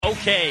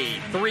Okay,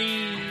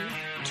 3,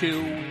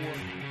 2,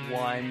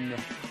 1.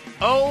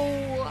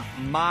 Oh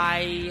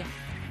my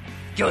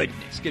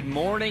goodness. Good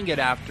morning, good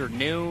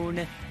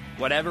afternoon,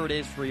 whatever it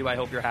is for you. I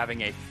hope you're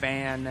having a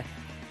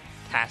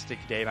fantastic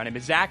day. My name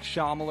is Zach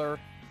Schaumler.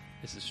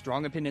 This is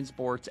Strong Opinion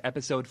Sports,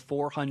 episode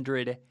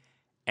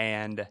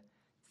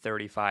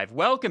 435.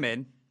 Welcome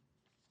in.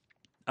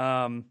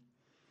 I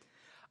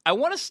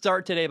want to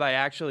start today by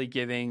actually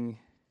giving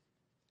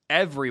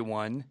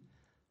everyone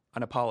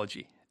an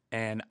apology.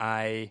 And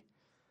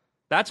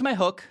that's my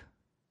hook.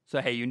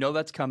 So, hey, you know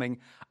that's coming.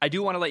 I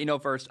do want to let you know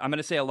first, I'm going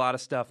to say a lot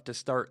of stuff to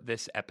start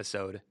this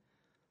episode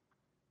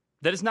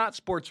that is not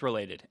sports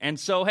related. And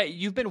so, hey,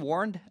 you've been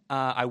warned.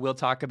 I will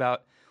talk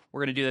about, we're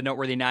going to do the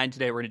Noteworthy 9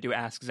 today. We're going to do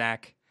Ask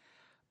Zach.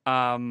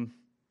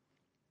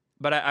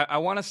 But I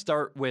want to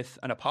start with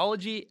an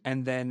apology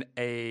and then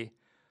I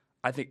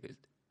think,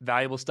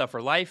 valuable stuff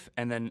for life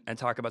and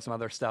talk about some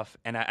other stuff.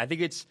 And I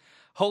think it's,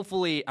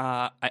 hopefully,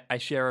 I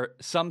share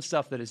some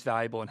stuff that is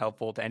valuable and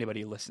helpful to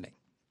anybody listening.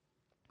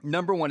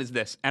 Number one is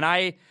this, and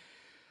I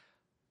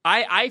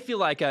feel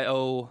like I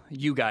owe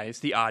you guys,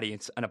 the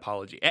audience, an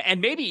apology.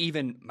 And maybe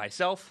even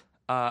myself.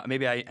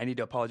 Maybe I need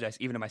to apologize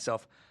even to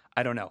myself.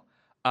 I don't know.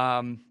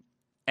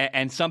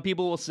 And some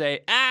people will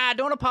say,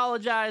 don't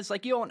apologize.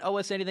 Like, you don't owe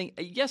us anything.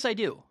 Yes, I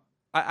do.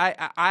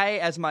 I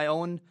as my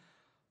own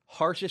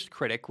harshest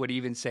critic, would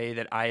even say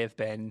that I have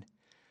been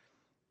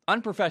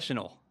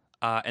unprofessional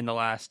in the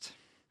last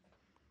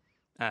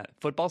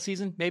football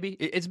season. Maybe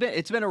it's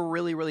been a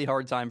really, really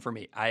hard time for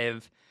me. I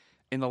have,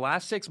 in the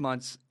last 6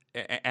 months,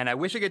 and I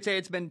wish I could say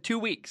it's been 2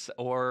 weeks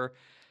or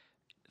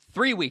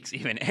 3 weeks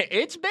even.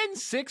 It's been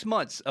 6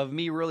 months of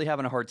me really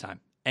having a hard time.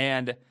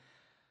 And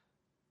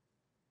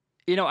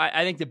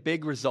I think the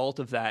big result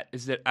of that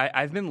is that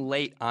I've been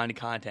late on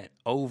content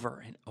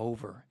over and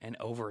over and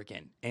over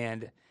again.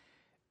 And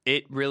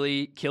it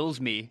really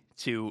kills me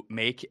to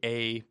make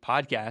a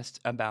podcast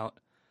about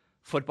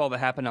football that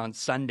happened on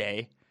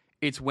Sunday.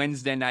 It's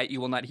Wednesday night. You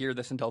will not hear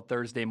this until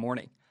Thursday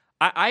morning.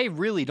 I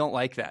really don't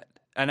like that.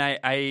 And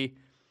I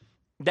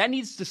that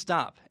needs to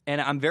stop. And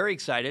I'm very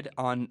excited.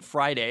 On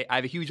Friday, I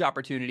have a huge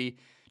opportunity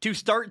to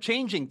start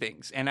changing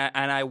things. And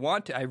I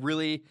want to.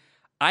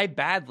 I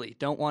badly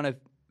don't want to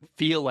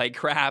feel like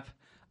crap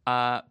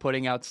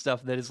putting out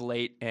stuff that is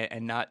late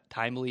and not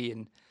timely.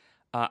 And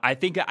I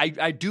think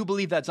I do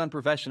believe that's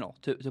unprofessional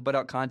to put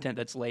out content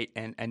that's late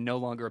and no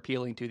longer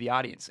appealing to the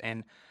audience.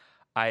 And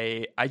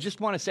I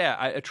just want to say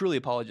I truly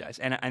apologize.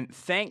 And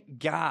thank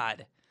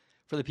God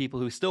for the people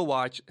who still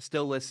watch,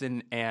 still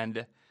listen,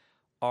 and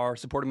are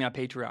supporting me on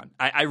Patreon.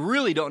 I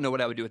really don't know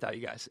what I would do without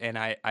you guys. And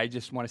I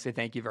just want to say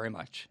thank you very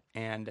much.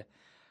 And,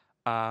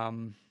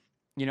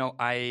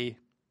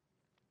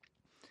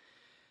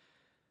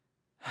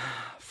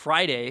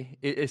 Friday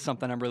is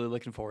something I'm really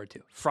looking forward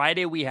to.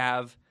 Friday we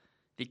have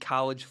the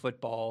college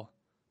football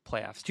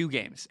playoffs, 2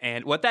 games.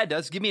 And what that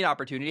does, give me an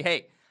opportunity.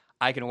 Hey,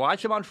 I can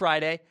watch them on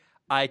Friday.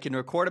 I can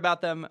record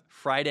about them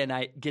Friday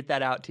night, get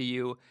that out to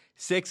you,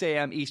 6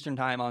 a.m. Eastern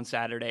time on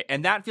Saturday.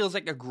 And that feels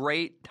like a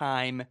great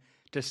time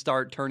to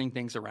start turning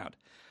things around.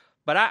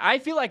 But I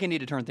feel like I need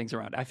to turn things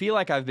around. I feel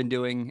like I've been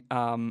doing,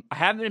 I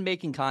haven't been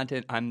making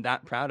content I'm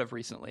that proud of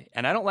recently.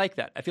 And I don't like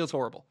that. It feels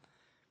horrible.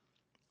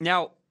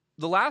 Now,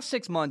 the last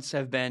 6 months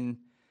have been,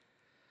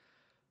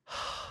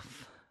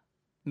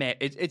 man,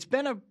 it's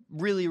been a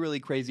really, really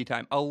crazy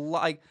time.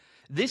 Like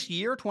this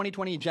year,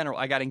 2020 in general,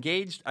 I got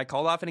engaged. I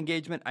called off an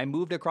engagement. I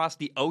moved across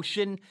the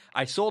ocean.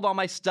 I sold all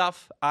my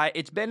stuff.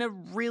 It's been a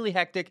really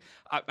hectic.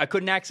 I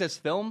couldn't access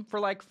film for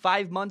like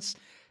 5 months.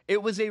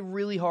 It was a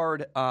really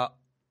hard,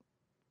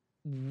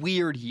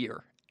 weird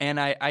year. And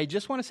I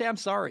just want to say I'm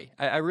sorry.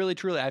 I really,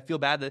 truly, I feel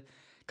bad that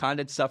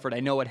content suffered. I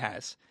know it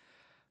has.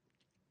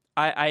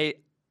 I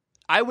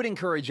would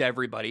encourage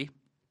everybody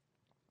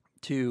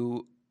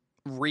to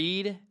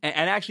read,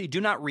 and actually do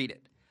not read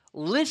it.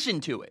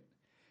 Listen to it.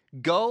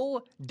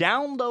 Go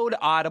download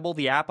Audible,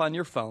 the app on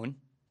your phone.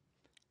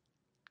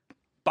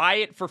 Buy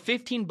it for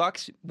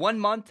 $15, 1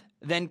 month,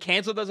 then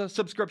cancel the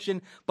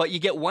subscription, but you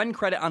get 1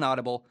 credit on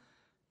Audible.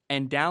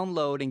 And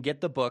download and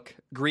get the book,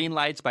 Green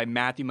Lights by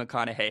Matthew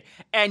McConaughey.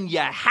 And you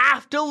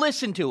have to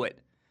listen to it.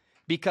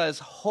 Because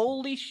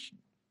holy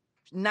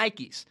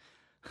Nikes.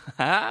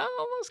 I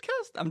almost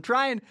cussed. I'm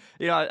trying.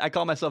 I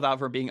call myself out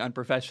for being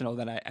unprofessional,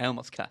 then I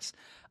almost cuss.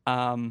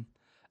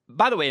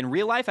 By the way, in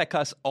real life, I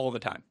cuss all the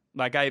time.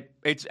 Like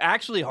it's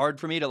actually hard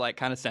for me to like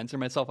kind of censor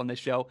myself on this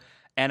show.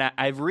 And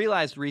I've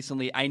realized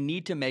recently I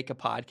need to make a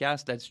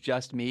podcast that's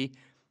just me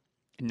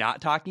not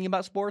talking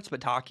about sports,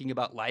 but talking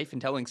about life and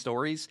telling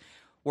stories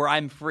where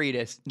I'm free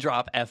to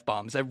drop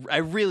F-bombs. I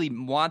really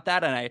want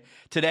that. And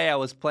today I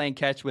was playing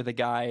catch with a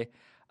guy,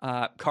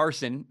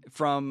 Carson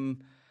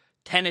from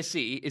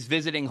Tennessee, is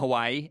visiting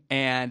Hawaii,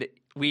 and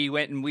we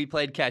went and we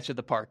played catch at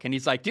the park. And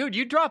he's like, dude,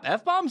 you drop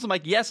F-bombs? I'm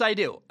like, yes, I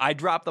do. I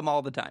drop them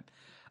all the time.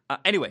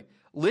 Anyway,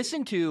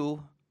 listen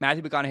to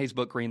Matthew McConaughey's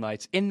book, Green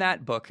Lights. In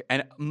that book,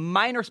 and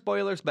minor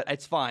spoilers, but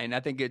it's fine. I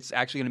think it's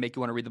actually going to make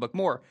you want to read the book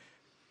more.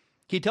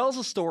 He tells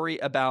a story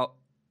about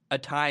a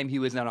time he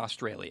was in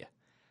Australia.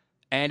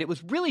 And it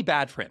was really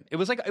bad for him. It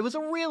was a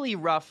really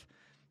rough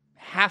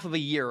half of a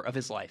year of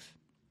his life.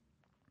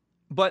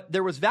 But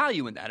there was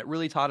value in that. It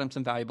really taught him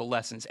some valuable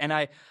lessons. And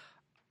I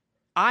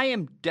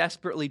am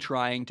desperately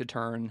trying to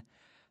turn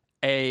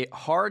a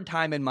hard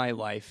time in my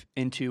life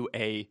into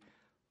a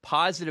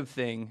positive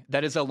thing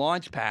that is a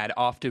launch pad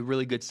off to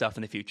really good stuff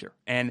in the future.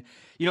 And,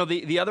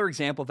 the other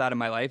example of that in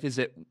my life is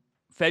that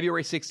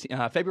February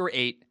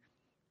 8,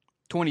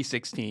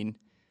 2016,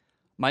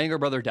 my younger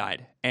brother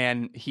died.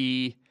 And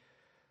he,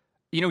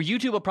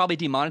 YouTube will probably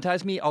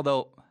demonetize me,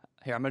 although,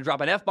 here, I'm going to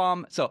drop an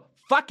F-bomb. So,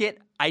 fuck it.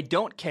 I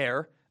don't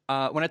care.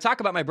 When I talk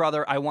about my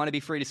brother, I want to be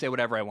free to say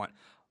whatever I want.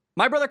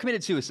 My brother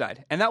committed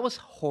suicide, and that was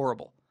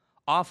horrible.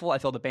 Awful. I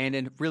felt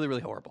abandoned. Really,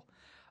 really horrible.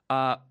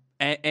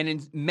 And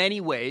in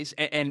many ways,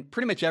 and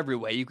pretty much every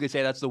way, you could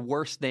say that's the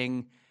worst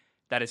thing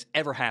that has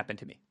ever happened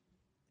to me.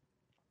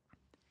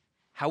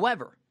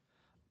 However,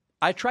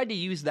 I tried to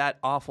use that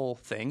awful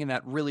thing and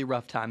that really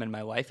rough time in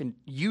my life and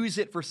use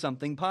it for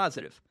something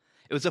positive.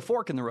 It was a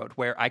fork in the road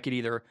where I could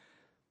either,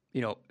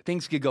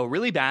 things could go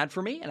really bad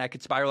for me and I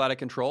could spiral out of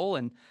control,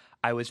 and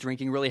I was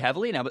drinking really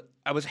heavily and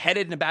I was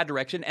headed in a bad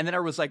direction. And then I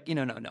was like,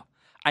 no.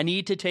 I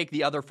need to take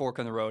the other fork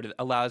in the road. It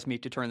allows me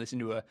to turn this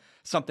into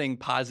something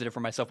positive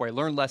for myself where I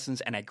learn lessons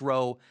and I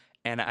grow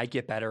and I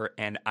get better.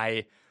 And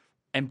I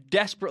am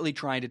desperately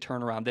trying to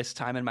turn around this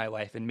time in my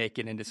life and make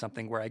it into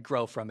something where I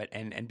grow from it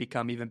and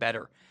become even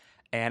better.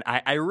 And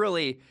I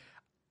really,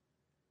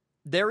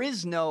 there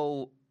is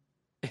no,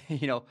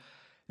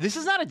 this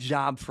is not a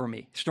job for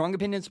me. Strong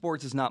Opinion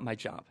Sports is not my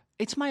job.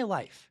 It's my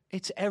life.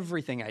 It's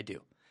everything I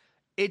do.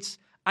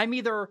 I'm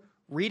either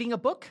reading a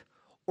book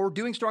or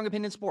doing Strong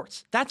Opinion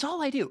Sports. That's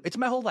all I do. It's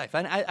my whole life.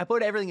 And I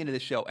put everything into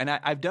this show. And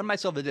I've done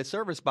myself a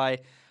disservice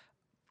by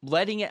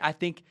letting it, I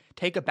think,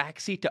 take a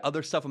backseat to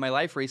other stuff in my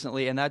life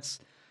recently. And that's,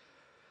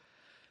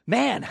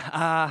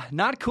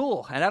 not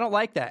cool. And I don't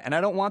like that. And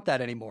I don't want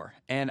that anymore.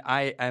 And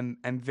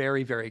I'm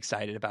very, very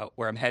excited about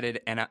where I'm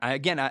headed. And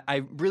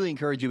I really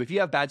encourage you, if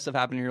you have bad stuff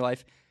happen in your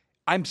life,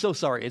 I'm so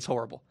sorry. It's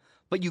horrible.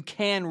 But you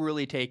can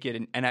really take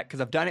it, and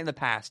because I've done it in the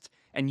past,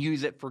 and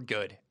use it for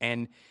good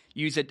and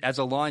use it as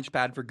a launch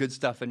pad for good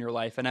stuff in your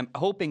life. And I'm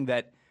hoping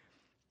that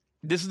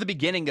this is the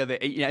beginning of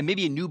it,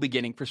 maybe a new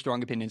beginning for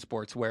Strong Opinion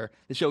Sports, where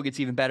the show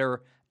gets even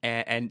better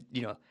and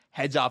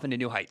heads off into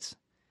new heights.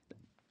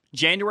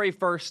 January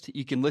 1st,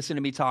 you can listen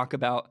to me talk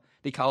about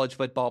the college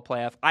football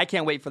playoff. I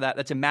can't wait for that.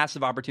 That's a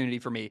massive opportunity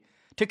for me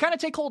to kind of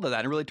take hold of that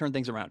and really turn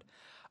things around.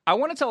 I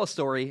want to tell a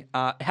story.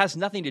 It has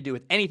nothing to do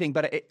with anything,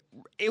 but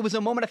it was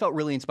a moment I felt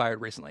really inspired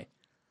recently.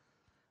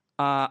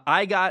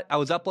 I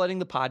was uploading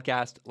the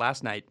podcast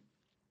last night,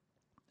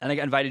 and I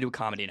got invited to a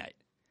comedy night.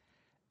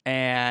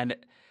 And,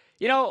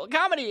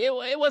 comedy,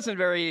 it wasn't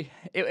very,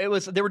 it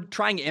was, they were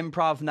trying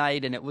improv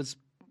night, and it was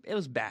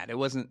bad. It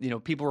wasn't,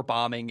 people were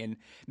bombing and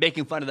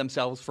making fun of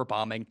themselves for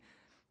bombing.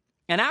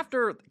 And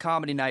after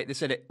comedy night, they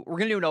said, we're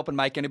going to do an open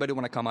mic. Anybody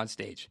want to come on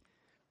stage?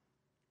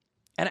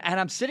 And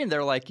I'm sitting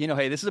there like,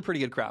 hey, this is a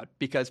pretty good crowd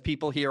because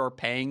people here are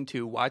paying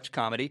to watch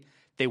comedy.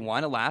 They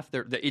want to laugh.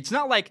 It's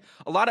not like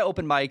a lot of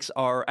open mics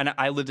are, and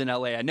I lived in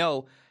LA, I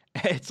know,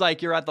 it's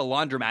like you're at the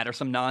laundromat or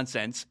some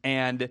nonsense,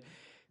 and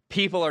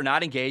people are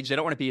not engaged. They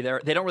don't want to be there.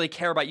 They don't really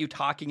care about you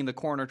talking in the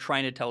corner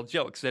trying to tell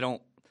jokes.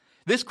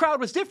 This crowd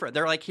was different.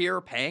 They're like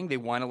here paying. They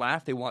want to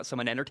laugh. They want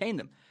someone to entertain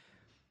them.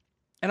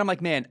 And I'm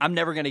like, man, I'm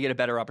never going to get a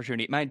better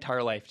opportunity my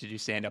entire life to do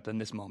stand-up than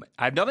this moment.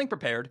 I have nothing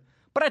prepared,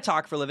 but I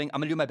talk for a living.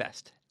 I'm going to do my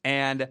best.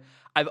 And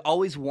I've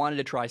always wanted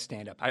to try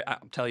stand-up.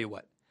 I'll tell you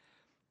what.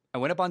 I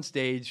went up on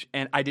stage,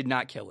 and I did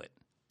not kill it.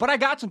 But I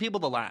got some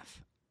people to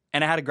laugh,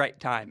 and I had a great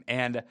time.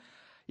 And,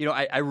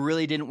 I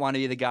really didn't want to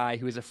be the guy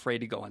who was afraid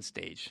to go on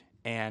stage.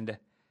 And,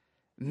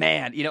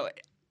 man,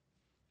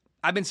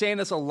 I've been saying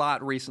this a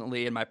lot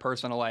recently in my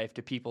personal life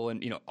to people,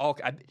 and,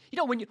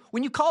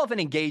 when you call off an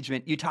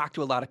engagement, you talk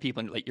to a lot of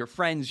people, like your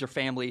friends, your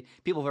family,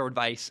 people for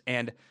advice.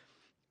 And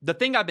the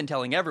thing I've been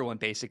telling everyone,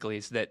 basically,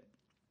 is that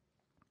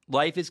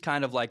life is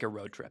kind of like a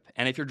road trip.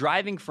 And if you're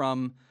driving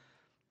from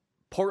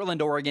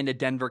Portland, Oregon to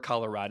Denver,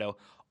 Colorado,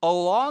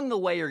 along the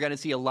way, you're going to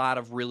see a lot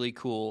of really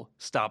cool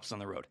stops on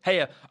the road.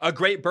 Hey, a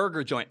great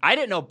burger joint. I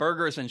didn't know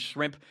burgers and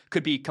shrimp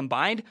could be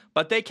combined,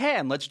 but they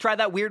can. Let's try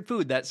that weird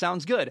food. That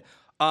sounds good.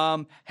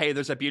 Hey,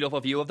 there's a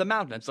beautiful view of the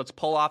mountains. Let's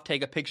pull off,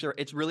 take a picture.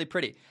 It's really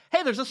pretty.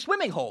 Hey, there's a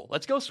swimming hole.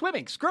 Let's go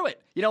swimming. Screw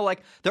it.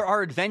 There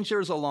are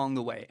adventures along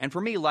the way. And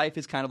for me, life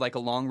is kind of like a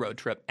long road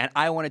trip. And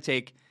I want to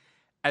take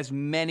as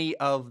many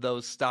of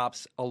those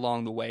stops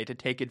along the way to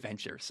take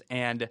adventures.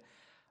 And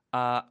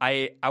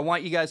I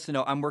want you guys to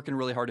know I'm working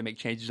really hard to make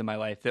changes in my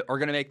life that are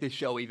going to make this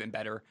show even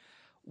better.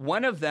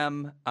 One of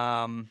them,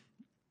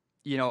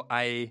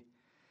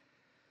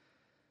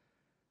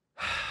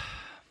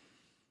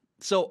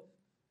 so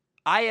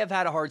I have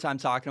had a hard time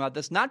talking about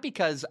this, not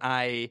because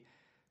I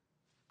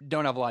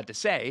don't have a lot to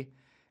say.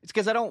 It's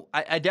because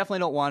I definitely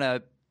don't want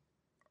to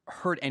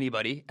hurt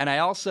anybody. And I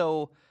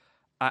also,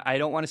 I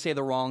don't want to say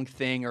the wrong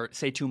thing or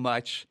say too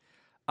much.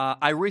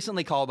 I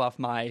recently called off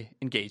my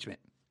engagement.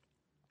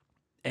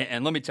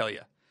 And let me tell you,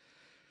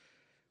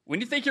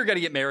 when you think you're going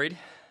to get married,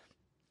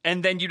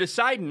 and then you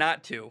decide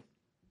not to,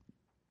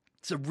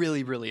 it's a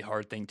really, really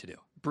hard thing to do.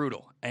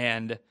 Brutal.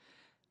 And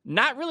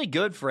not really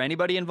good for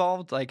anybody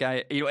involved. Like,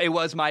 it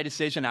was my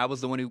decision. I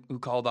was the one who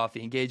called off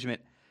the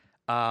engagement.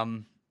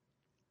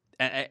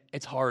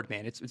 It's hard,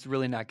 man. It's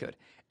really not good.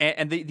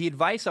 And the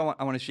advice I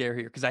want to share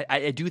here, because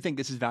I do think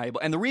this is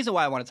valuable. And the reason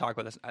why I want to talk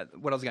about this,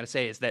 what I was going to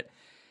say is that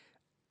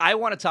I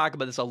want to talk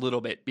about this a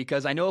little bit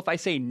because I know if I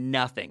say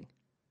nothing,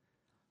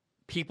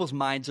 people's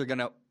minds are going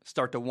to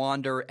start to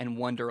wander and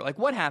wonder, like,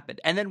 what happened?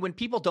 And then when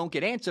people don't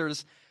get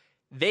answers,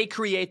 they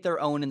create their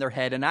own in their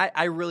head. And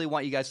I really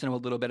want you guys to know a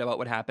little bit about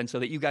what happened so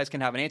that you guys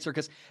can have an answer,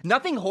 because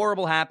nothing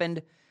horrible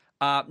happened.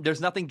 There's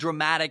nothing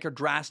dramatic or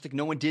drastic.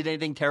 No one did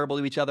anything terrible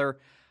to each other.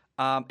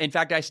 In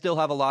fact, I still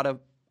have a lot of,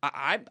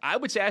 I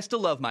would say I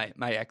still love my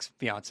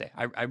ex-fiance.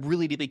 I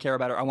really deeply care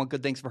about her. I want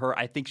good things for her.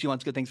 I think she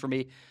wants good things for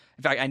me.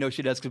 In fact, I know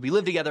she does because we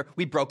lived together.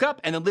 We broke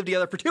up and then lived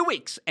together for 2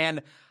 weeks.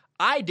 And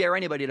I dare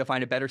anybody to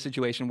find a better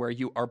situation where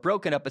you are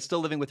broken up but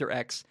still living with your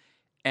ex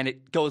and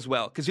it goes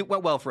well, because it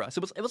went well for us.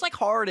 It was like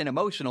hard and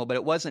emotional, but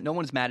it wasn't. No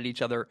one's mad at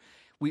each other.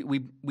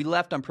 We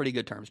left on pretty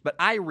good terms. But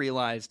I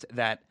realized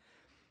that,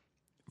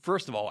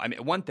 first of all, I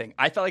mean, one thing,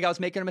 I felt like I was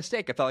making a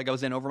mistake. I felt like I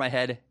was in over my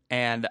head,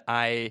 and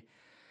I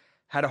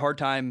had a hard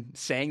time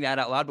saying that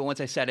out loud. But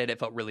once I said it, it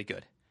felt really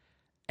good.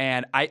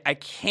 And I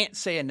can't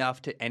say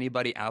enough to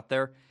anybody out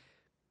there,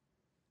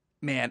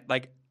 man,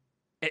 like,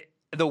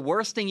 the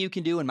worst thing you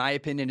can do, in my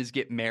opinion, is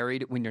get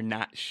married when you're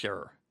not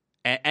sure.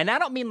 And I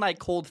don't mean like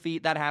cold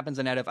feet. That happens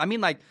in edit. I mean,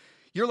 like,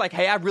 you're like,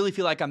 hey, I really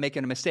feel like I'm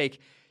making a mistake.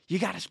 You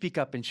got to speak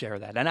up and share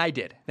that. And I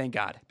did, thank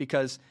God,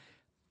 because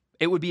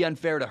it would be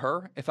unfair to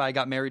her if I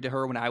got married to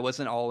her when I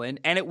wasn't all in.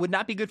 And it would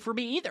not be good for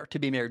me either to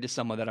be married to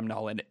someone that I'm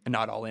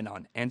not all in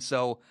on. And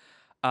so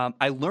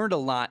I learned a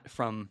lot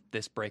from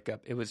this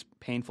breakup. It was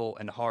painful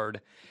and hard.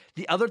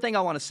 The other thing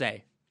I want to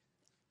say,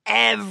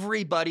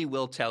 everybody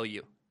will tell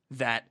you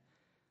that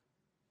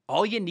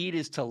all you need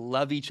is to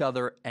love each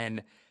other,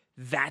 and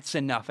that's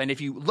enough. And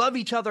if you love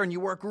each other and you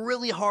work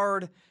really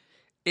hard,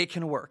 it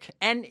can work.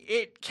 And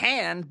it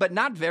can, but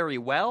not very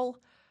well.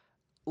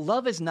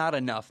 Love is not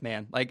enough,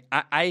 man. Like,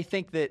 I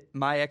think that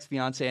my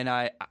ex-fiance and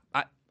I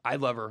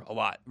love her a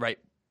lot, right?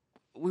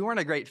 We weren't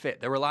a great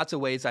fit. There were lots of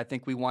ways I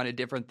think we wanted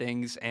different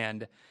things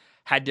and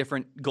had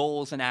different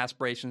goals and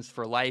aspirations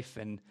for life.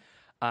 And,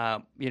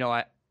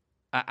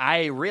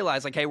 I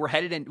realized, like, hey, we're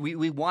headed in,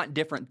 we want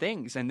different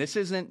things. And this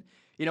isn't,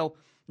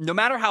 no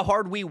matter how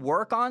hard we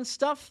work on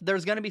stuff,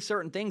 there's going to be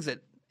certain things that,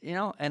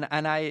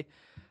 and I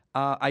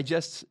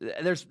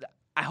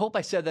hope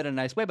I said that in a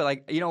nice way, but,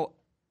 like,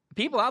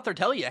 people out there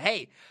tell you,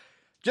 hey,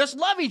 just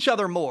love each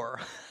other more.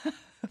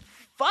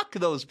 Fuck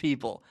those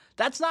people.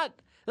 That's not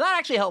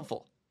actually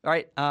helpful. All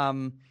right.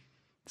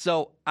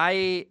 So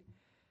I'm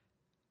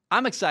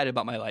excited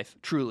about my life,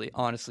 truly,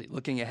 honestly,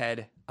 looking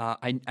ahead.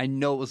 I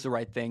know it was the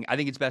right thing. I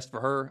think it's best for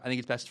her. I think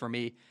it's best for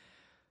me.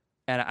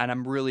 And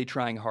I'm really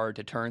trying hard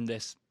to turn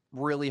this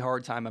really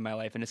hard time in my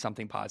life into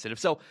something positive.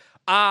 So,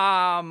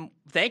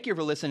 thank you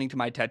for listening to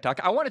my TED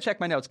Talk. I want to check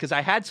my notes because I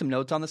had some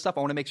notes on this stuff.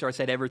 I want to make sure I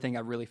said everything I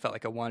really felt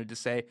like I wanted to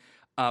say.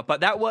 But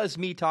that was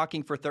me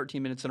talking for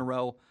 13 minutes in a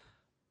row.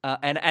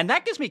 And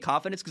that gives me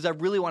confidence because I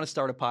really want to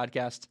start a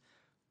podcast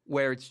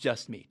where it's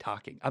just me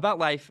talking about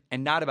life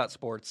and not about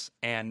sports.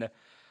 And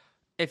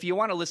if you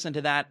want to listen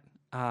to that,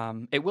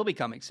 it will be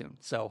coming soon.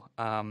 So,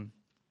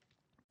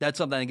 that's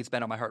something I think it's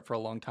been on my heart for a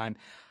long time.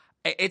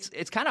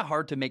 It's kind of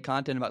hard to make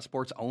content about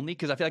sports only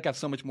because I feel like I have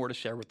so much more to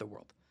share with the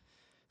world.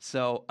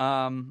 So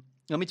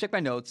let me check my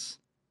notes.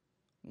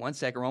 1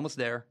 second, we're almost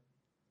there.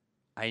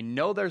 I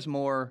know there's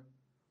more.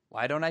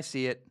 Why don't I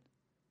see it?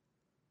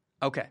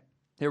 Okay,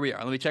 here we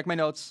are. Let me check my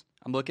notes.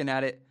 I'm looking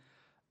at it.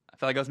 I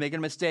felt like I was making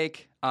a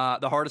mistake.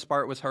 The hardest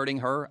part was hurting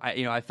her.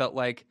 I felt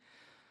like,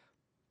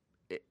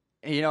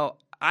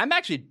 I'm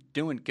actually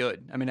doing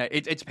good. I mean,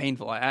 it's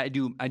painful. I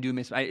do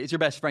miss. It's your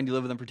best friend. You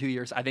live with them for 2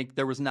 years. I think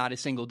there was not a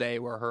single day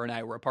where her and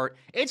I were apart.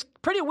 It's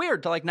pretty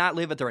weird to, like, not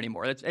live with her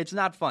anymore. It's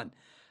not fun.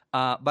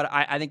 But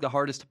I think the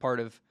hardest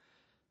part of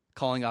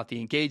calling off the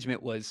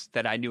engagement was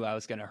that I knew I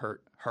was going to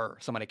hurt her,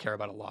 someone I care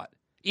about a lot,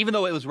 even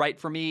though it was right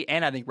for me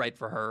and I think right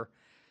for her.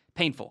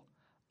 Painful.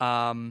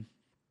 And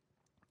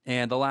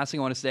the last thing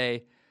I want to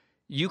say,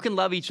 you can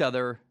love each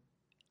other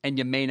and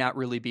you may not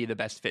really be the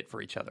best fit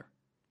for each other.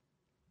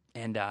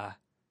 And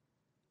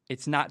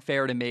it's not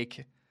fair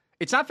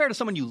to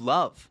someone you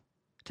love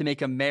to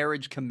make a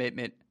marriage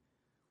commitment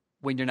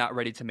when you're not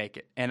ready to make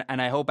it. And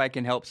I hope I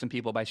can help some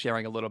people by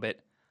sharing a little bit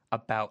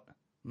about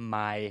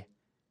my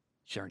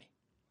journey.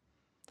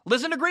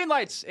 Listen to Green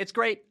Lights. It's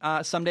great.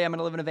 Someday I'm going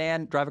to live in a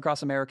van, drive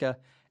across America.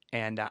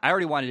 And I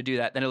already wanted to do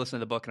that. Then I listened to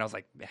the book and I was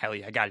like, hell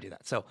yeah, I got to do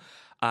that. So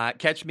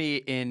catch me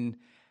in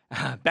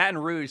Baton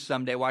Rouge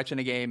someday watching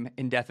a game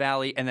in Death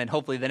Valley. And then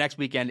hopefully the next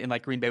weekend in,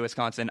 like, Green Bay,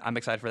 Wisconsin. I'm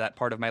excited for that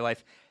part of my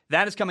life.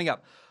 That is coming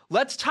up.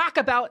 Let's talk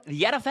about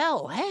the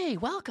NFL. Hey,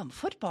 welcome.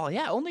 Football.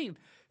 Yeah, only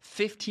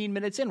 15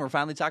 minutes in. We're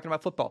finally talking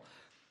about football.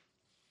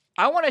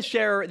 I want to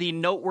share the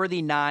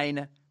noteworthy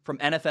 9 from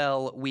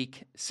NFL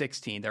Week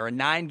 16. There are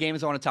 9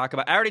 games I want to talk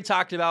about. I already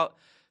talked about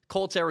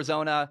Colts,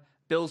 Arizona,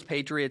 Bills,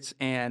 Patriots,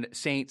 and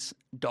Saints,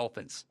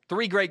 Dolphins.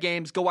 3 great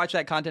games. Go watch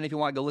that content if you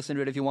want. Go listen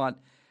to it if you want.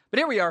 But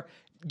here we are.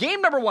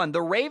 Game number 1.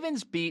 The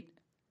Ravens beat...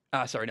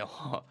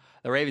 the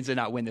Ravens did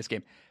not win this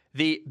game.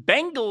 The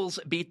Bengals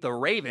beat the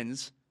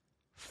Ravens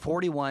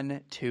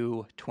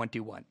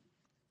 41-21.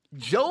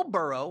 Joe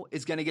Burrow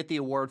is going to get the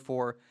award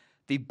for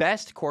the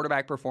best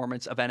quarterback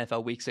performance of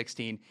NFL Week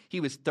 16. He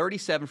was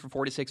 37 for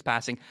 46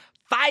 passing,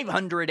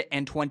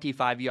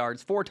 525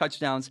 yards, 4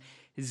 touchdowns,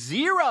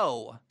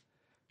 0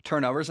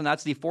 turnovers, and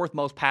that's the 4th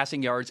most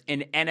passing yards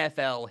in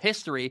NFL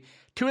history.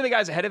 2 of the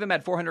guys ahead of him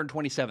had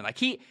 427. Like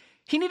he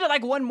needed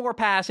like one more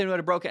pass and it would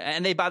have broken.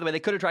 And by the way,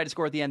 they could have tried to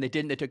score at the end. They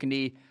didn't. They took a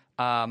knee.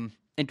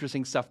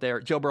 Interesting stuff there.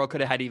 Joe Burrow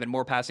could have had even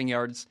more passing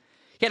yards.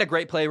 He had a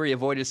great play where he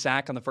avoided a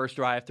sack on the first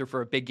drive, threw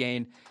for a big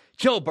gain.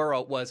 Joe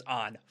Burrow was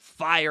on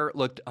fire,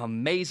 looked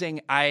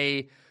amazing.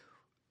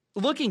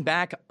 Looking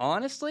back,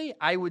 honestly,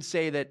 I would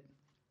say that,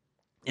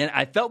 and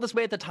I felt this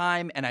way at the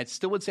time, and I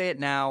still would say it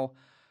now,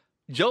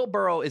 Joe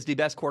Burrow is the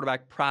best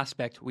quarterback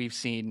prospect we've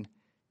seen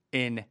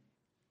in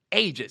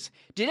ages.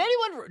 Do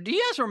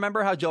you guys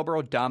remember how Joe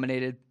Burrow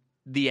dominated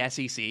the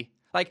SEC?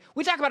 Like,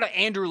 we talk about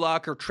Andrew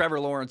Luck or Trevor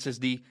Lawrence as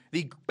the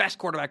best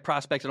quarterback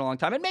prospect in a long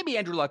time, and maybe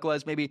Andrew Luck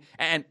was,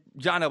 and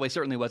John Elway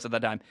certainly was at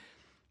that time.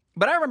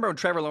 But I remember when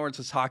Trevor Lawrence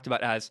was talked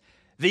about as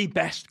the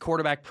best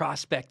quarterback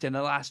prospect in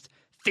the last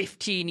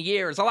 15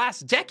 years, the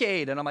last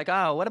decade, and I'm like,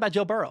 oh, what about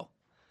Joe Burrow?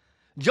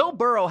 Joe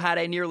Burrow had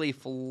a nearly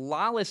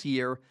flawless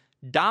year,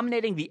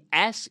 dominating the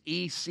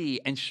SEC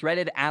and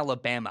shredded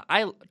Alabama.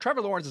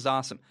 Trevor Lawrence is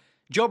awesome.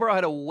 Joe Burrow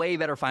had a way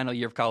better final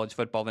year of college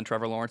football than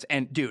Trevor Lawrence,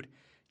 and dude,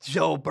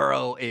 Joe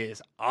Burrow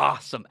is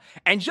awesome.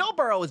 And Joe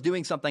Burrow was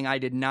doing something I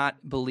did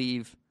not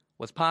believe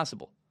was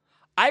possible.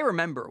 I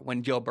remember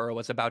when Joe Burrow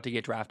was about to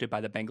get drafted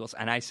by the Bengals,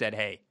 and I said,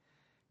 hey,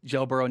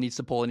 Joe Burrow needs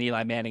to pull an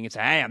Eli Manning and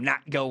say, hey, I'm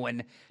not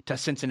going to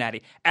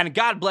Cincinnati. And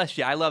God bless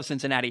you, I love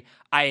Cincinnati.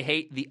 I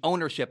hate the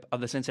ownership of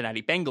the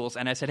Cincinnati Bengals.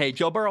 And I said, hey,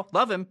 Joe Burrow,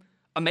 love him,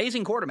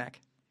 amazing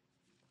quarterback.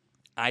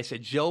 I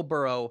said, Joe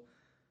Burrow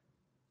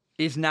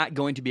is not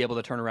going to be able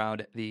to turn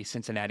around the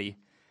Cincinnati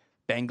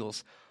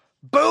Bengals.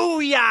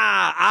 Booyah!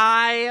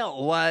 I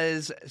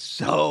was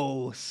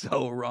so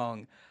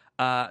wrong.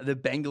 The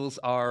Bengals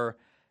are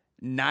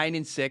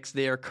 9-6.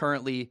 They are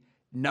currently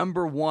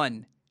number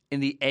 1 in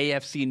the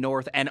AFC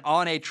North and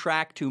on a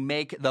track to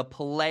make the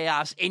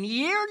playoffs in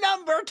year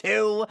number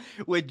 2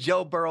 with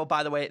Joe Burrow.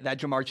 By the way, that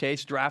Ja'Marr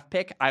Chase draft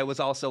pick, I was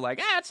also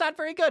like, it's not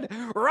very good.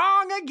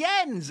 Wrong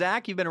again,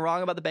 Zach. You've been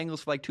wrong about the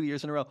Bengals for like 2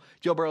 years in a row.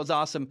 Joe Burrow's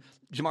awesome.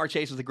 Ja'Marr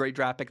Chase was a great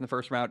draft pick in the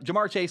first round.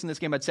 Ja'Marr Chase in this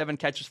game had 7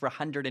 catches for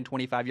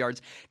 125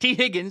 yards. T.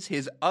 Higgins,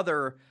 his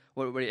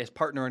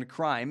partner in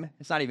crime.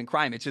 It's not even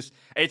crime.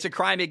 It's a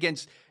crime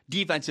against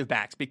defensive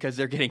backs because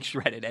they're getting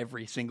shredded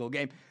every single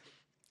game.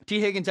 T.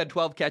 Higgins had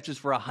 12 catches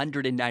for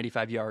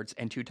 195 yards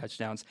and 2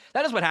 touchdowns.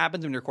 That is what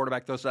happens when your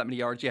quarterback throws that many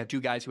yards. You have 2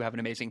 guys who have an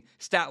amazing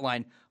stat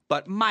line.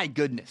 But my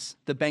goodness,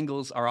 the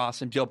Bengals are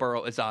awesome. Joe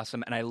Burrow is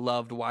awesome. And I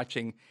loved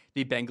watching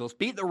the Bengals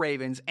beat the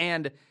Ravens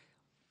and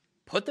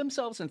put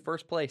themselves in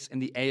first place in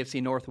the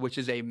AFC North, which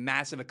is a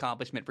massive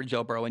accomplishment for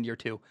Joe Burrow in year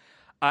 2.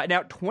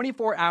 Now,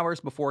 24 hours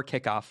before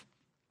kickoff,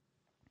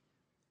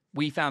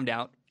 we found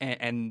out,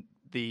 and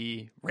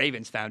the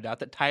Ravens found out,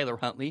 that Tyler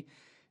Huntley,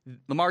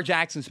 Lamar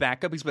Jackson's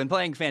backup, he's been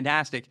playing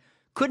fantastic,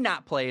 could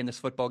not play in this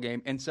football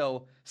game. And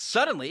so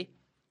suddenly,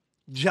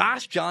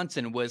 Josh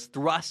Johnson was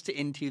thrust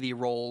into the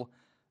role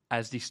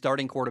as the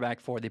starting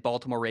quarterback for the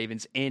Baltimore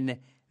Ravens in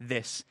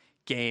this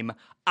game.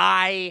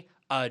 I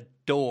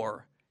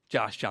adore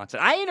Josh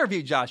Johnson. I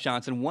interviewed Josh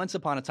Johnson once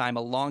upon a time,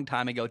 a long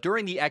time ago,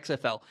 during the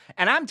XFL.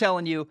 And I'm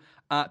telling you,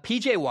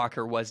 P.J.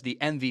 Walker was the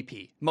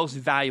MVP, most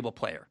valuable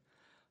player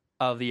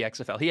of the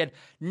XFL. He had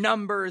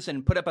numbers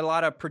and put up a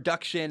lot of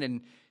production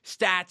and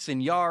stats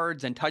and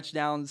yards and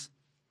touchdowns.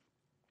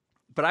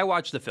 But I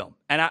watched the film,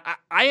 and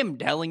I am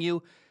telling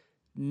you,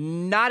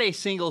 not a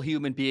single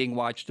human being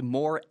watched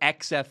more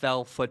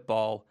XFL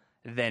football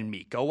than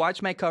me. Go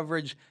watch my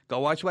coverage. Go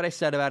watch what I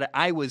said about it.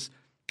 I was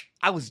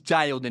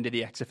dialed into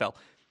the XFL.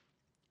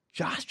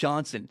 Josh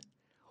Johnson,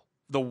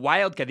 the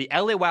Wildcat, the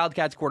LA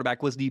Wildcats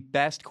quarterback, was the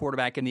best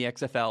quarterback in the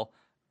XFL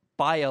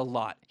by a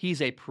lot.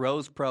 He's a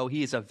pro's pro.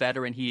 He is a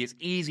veteran. He is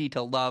easy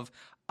to love.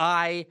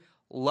 I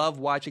love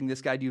watching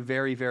this guy do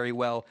very, very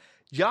well.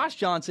 Josh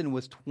Johnson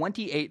was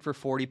 28 for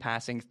 40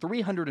 passing,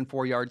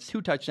 304 yards,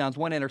 2 touchdowns,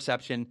 1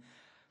 interception.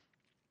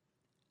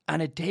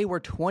 On a day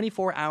where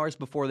 24 hours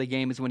before the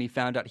game is when he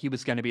found out he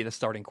was going to be the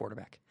starting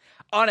quarterback.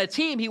 On a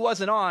team he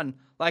wasn't on.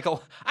 He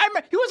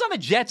was on the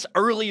Jets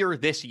earlier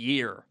this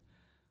year.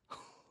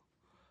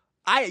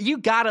 You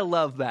gotta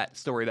love that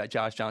story about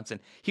Josh Johnson.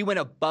 He went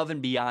above and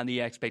beyond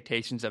the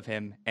expectations of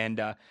him, and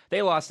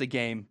they lost the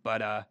game,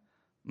 but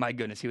my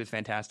goodness, he was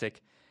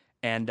fantastic.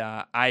 And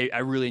I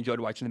really enjoyed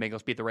watching the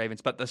Bengals beat the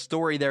Ravens. But the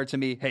story there to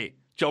me, hey,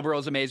 Joe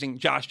Burrow's amazing.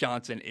 Josh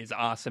Johnson is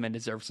awesome and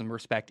deserves some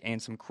respect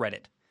and some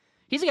credit.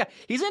 He's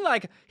in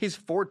like his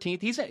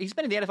 14th. He's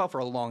been in the NFL for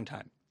a long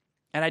time.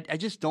 And I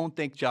just don't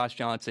think Josh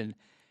Johnson,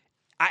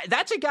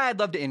 that's a guy I'd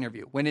love to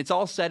interview. When it's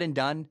all said and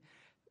done,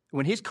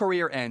 when his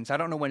career ends, I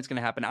don't know when it's going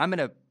to happen. I'm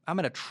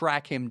gonna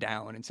track him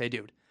down and say,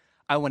 dude,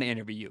 I want to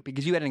interview you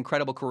because you had an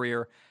incredible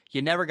career.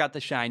 You never got the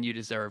shine you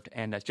deserved,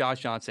 and Josh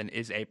Johnson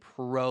is a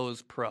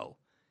pro's pro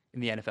in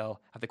the NFL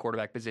at the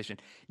quarterback position.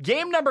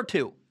 Game number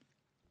 2,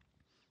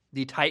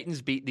 the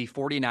Titans beat the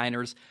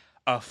 49ers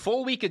a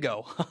full week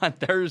ago on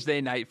Thursday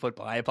Night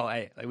Football.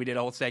 We did a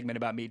whole segment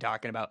about me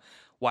talking about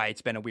why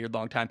it's been a weird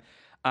long time.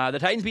 The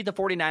Titans beat the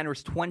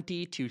 49ers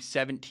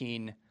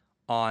 20-17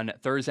 on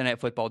Thursday Night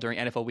Football during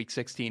NFL Week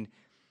 16.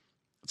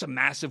 It's a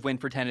massive win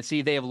for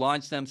Tennessee. They have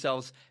launched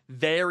themselves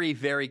very,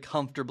 very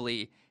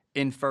comfortably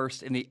in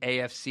first in the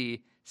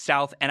AFC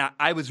South, and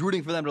I was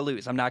rooting for them to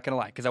lose. I'm not going to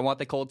lie, because I want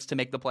the Colts to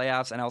make the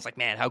playoffs, and I was like,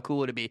 man, how cool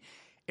would it be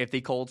if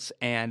the Colts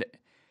and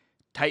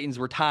Titans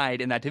were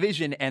tied in that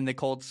division, and the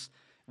Colts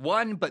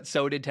won, but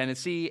so did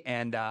Tennessee,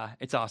 and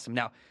it's awesome.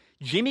 Now,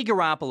 Jimmy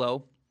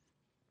Garoppolo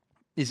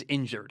is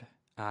injured.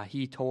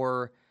 He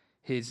tore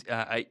his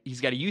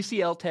he's got a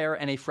UCL tear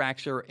and a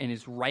fracture in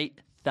his right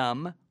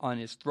thumb on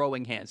his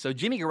throwing hand. So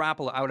Jimmy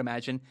Garoppolo, I would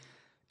imagine,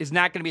 is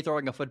not going to be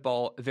throwing a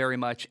football very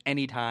much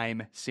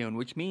anytime soon,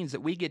 which means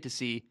that we get to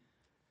see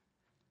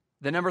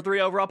the number 3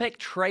 overall pick,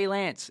 Trey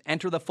Lance,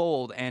 enter the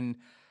fold and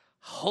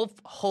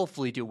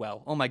hopefully do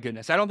well. Oh my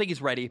goodness. I don't think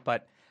he's ready,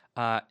 but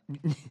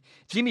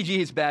Jimmy G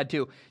is bad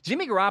too.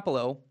 Jimmy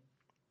Garoppolo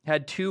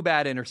had 2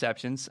 bad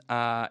interceptions.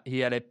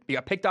 He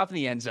got picked off in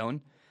the end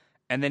zone,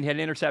 and then he had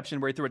an interception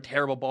where he threw a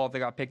terrible ball that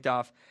got picked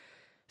off.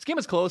 This game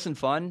was close and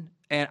fun,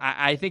 and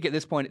I think at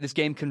this point, this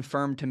game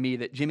confirmed to me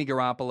that Jimmy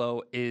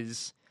Garoppolo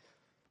is...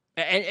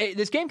 And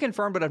this game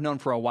confirmed what I've known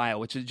for a while,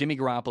 which is Jimmy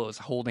Garoppolo is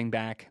holding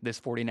back this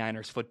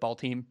 49ers football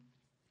team.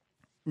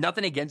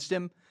 Nothing against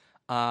him.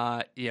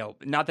 Not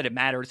that it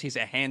matters. He's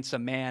a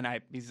handsome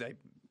man.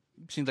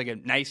 Seems like a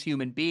nice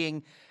human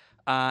being.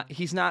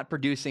 He's not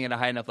producing at a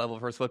high enough level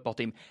for his football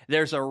team.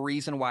 There's a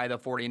reason why the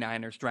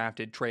 49ers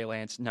drafted Trey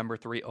Lance, number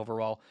 3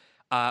 overall.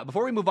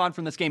 Before we move on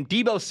from this game,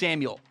 Deebo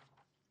Samuel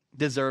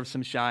deserves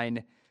some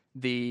shine.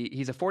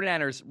 He's a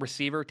 49ers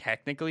receiver,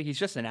 technically. He's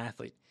just an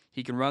athlete.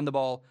 He can run the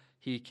ball.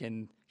 He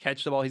can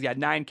catch the ball. He's got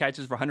 9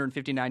 catches for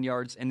 159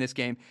 yards in this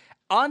game.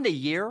 On the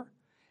year,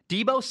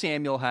 Deebo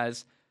Samuel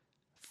has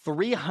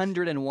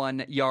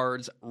 301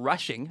 yards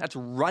rushing. That's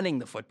running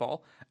the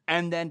football.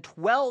 And then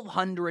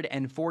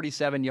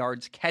 1,247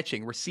 yards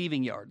catching,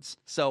 receiving yards.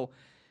 So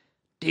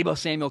Deebo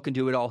Samuel can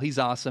do it all. He's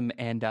awesome.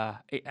 And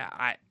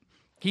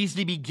he's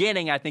the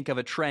beginning, I think, of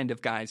a trend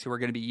of guys who are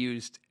going to be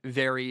used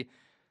very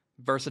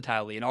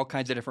versatilely in all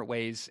kinds of different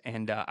ways.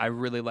 And I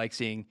really like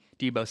seeing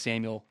Deebo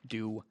Samuel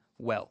do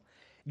well.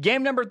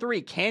 Game number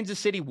 3, Kansas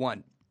City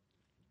won.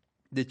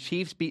 The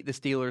Chiefs beat the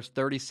Steelers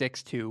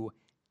 36-10.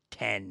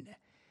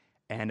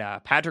 And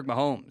Patrick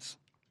Mahomes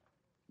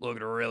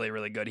looked really,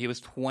 really good. He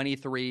was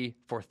 23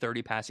 for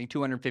 30 passing,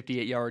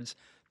 258 yards,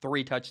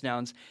 3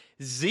 touchdowns,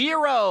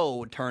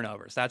 0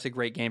 turnovers. That's a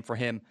great game for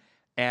him.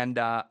 And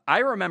I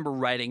remember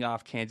writing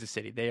off Kansas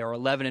City. They are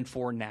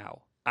 11-4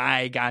 now.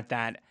 I got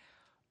that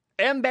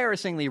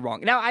embarrassingly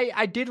wrong. Now,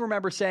 I did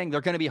remember saying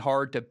they're going to be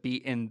hard to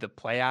beat in the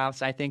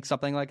playoffs, I think,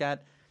 something like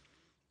that.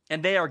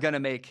 And they are going to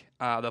make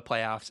the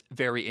playoffs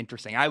very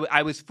interesting.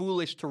 I was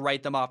foolish to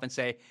write them off and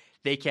say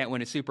they can't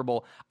win a Super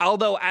Bowl.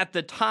 Although at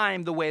the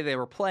time, the way they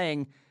were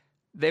playing,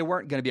 they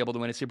weren't going to be able to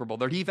win a Super Bowl.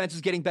 Their defense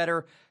is getting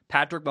better.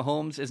 Patrick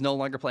Mahomes is no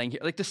longer playing here.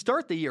 Like, to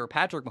start the year,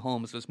 Patrick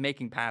Mahomes was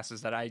making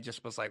passes that I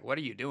just was like, what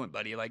are you doing,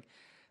 buddy? Like,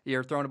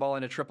 you're throwing a ball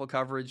into triple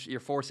coverage. You're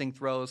forcing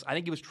throws. I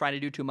think he was trying to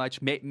do too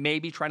much,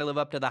 maybe trying to live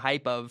up to the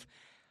hype of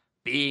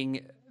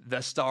being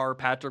the star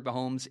Patrick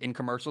Mahomes in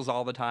commercials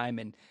all the time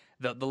and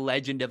the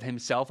legend of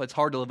himself. It's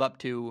hard to live up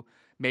to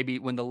maybe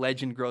when the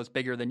legend grows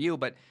bigger than you.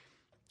 But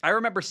I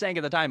remember saying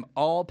at the time,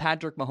 all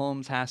Patrick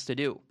Mahomes has to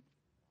do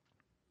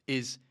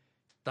is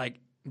like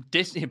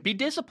be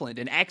disciplined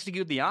and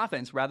execute the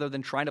offense rather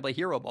than trying to play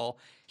hero ball.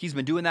 He's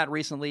been doing that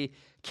recently.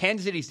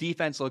 Kansas City's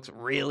defense looks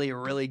really,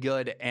 really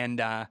good. And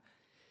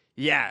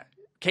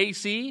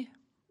KC,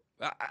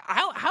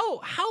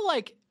 how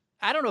like,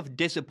 I don't know if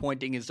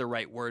disappointing is the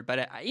right word, but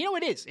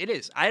it is. It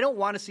is. I don't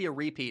want to see a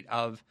repeat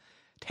of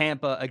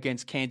Tampa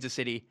against Kansas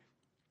City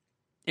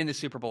in the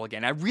Super Bowl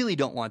again. I really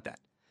don't want that,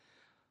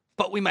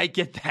 but we might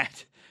get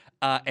that.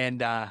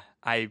 I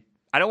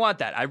don't want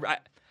that.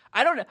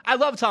 I don't. I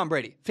love Tom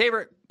Brady,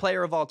 favorite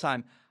player of all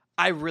time.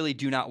 I really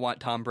do not want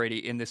Tom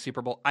Brady in the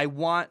Super Bowl. I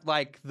want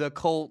like the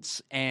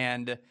Colts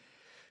and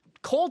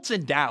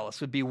Dallas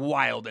would be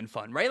wild and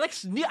fun, right? Like,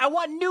 I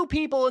want new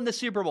people in the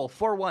Super Bowl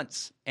for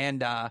once,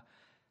 and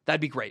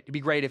that'd be great. It'd be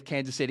great if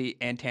Kansas City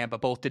and Tampa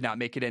both did not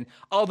make it in,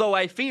 although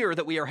I fear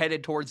that we are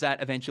headed towards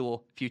that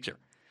eventual future.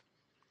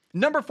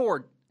 Number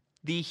 4,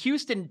 the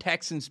Houston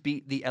Texans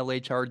beat the LA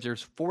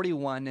Chargers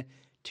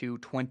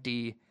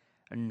 41-29.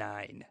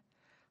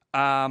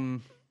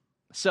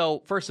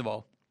 So first of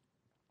all,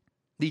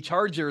 the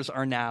Chargers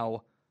are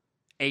now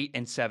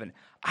 8-7.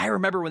 I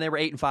remember when they were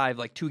 8-5,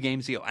 like 2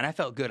 games ago, and I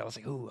felt good. I was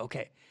like, ooh,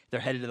 okay,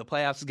 they're headed to the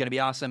playoffs. It's going to be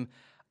awesome.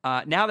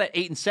 Now that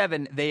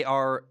 8-7, they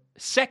are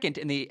second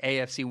in the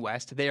AFC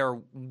West. They are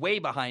way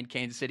behind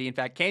Kansas City. In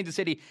fact, Kansas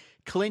City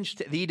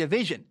clinched the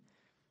division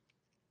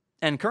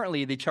And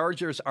currently, the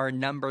Chargers are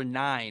number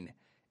 9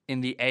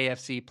 in the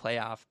AFC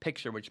playoff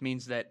picture, which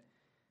means that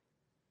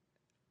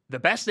the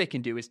best they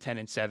can do is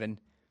 10-7,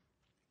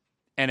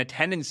 and a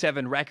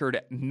 10-7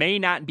 record may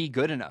not be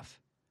good enough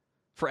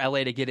for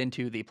LA to get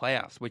into the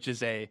playoffs, which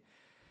is it's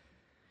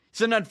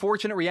an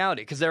unfortunate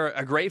reality because they're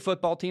a great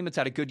football team that's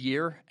had a good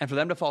year, and for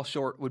them to fall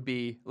short would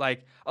be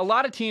like a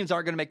lot of teams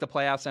aren't going to make the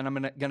playoffs, and I'm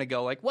going to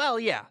go like, well,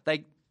 yeah,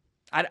 like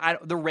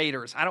the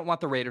Raiders. I don't want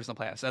the Raiders in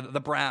the playoffs.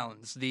 The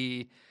Browns,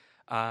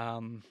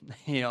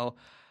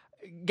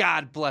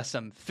 God bless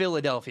them,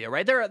 Philadelphia,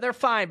 right? They're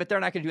fine, but they're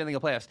not going to do anything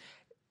in the playoffs.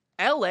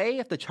 LA,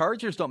 if the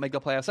Chargers don't make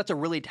the playoffs, that's a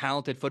really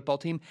talented football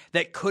team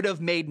that could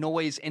have made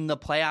noise in the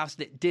playoffs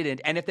that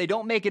didn't. And if they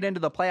don't make it into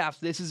the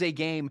playoffs, this is a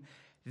game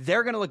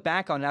they're going to look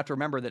back on and have to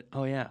remember that,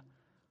 oh, yeah,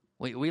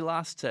 we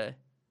lost to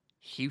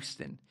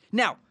Houston.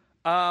 Now,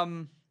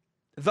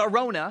 the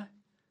Rona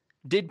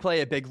did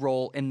play a big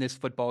role in this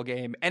football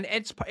game, and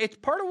it's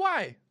part of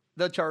why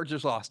the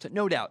Chargers lost,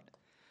 no doubt.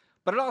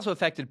 But it also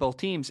affected both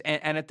teams,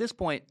 and at this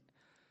point,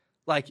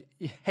 like,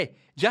 hey,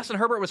 Justin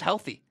Herbert was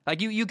healthy.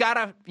 Like, you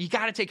gotta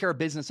take care of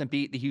business and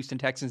beat the Houston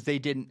Texans. They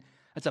didn't.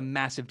 That's a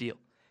massive deal.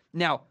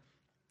 Now,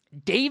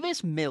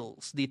 Davis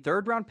Mills, the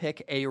third-round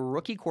pick, a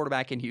rookie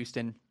quarterback in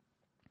Houston,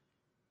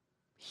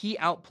 he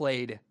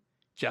outplayed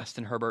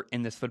Justin Herbert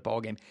in this football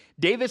game.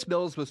 Davis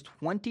Mills was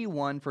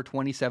 21 for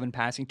 27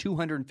 passing,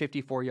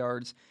 254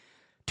 yards,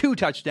 2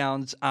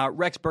 touchdowns.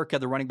 Rex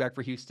Burkhead, the running back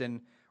for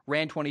Houston,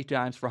 ran 20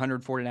 times for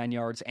 149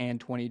 yards and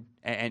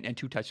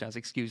 2 touchdowns,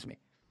 excuse me.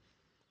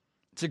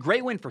 It's a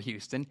great win for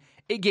Houston.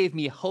 It gave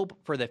me hope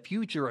for the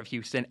future of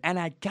Houston. And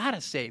I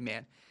gotta say,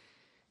 man,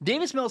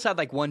 Davis Mills had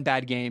like one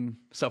bad game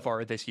so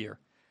far this year.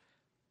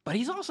 But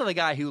he's also the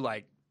guy who,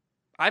 like,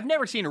 I've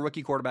never seen a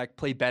rookie quarterback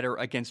play better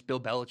against Bill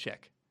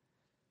Belichick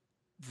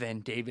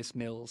than Davis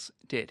Mills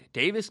did.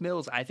 Davis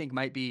Mills, I think,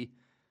 might be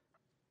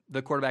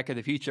the quarterback of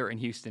the future in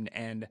Houston.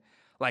 And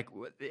like,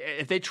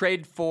 if they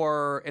trade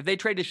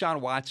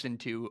Deshaun Watson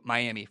to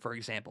Miami, for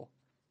example,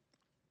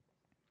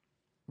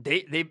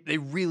 they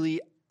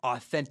really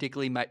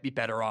authentically might be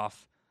better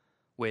off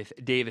with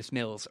Davis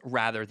Mills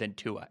rather than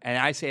Tua. And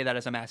I say that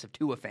as a massive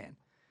Tua fan.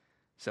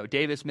 So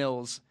Davis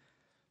Mills,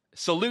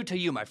 salute to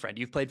you, my friend.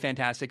 You've played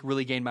fantastic,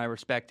 really gained my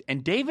respect.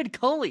 And David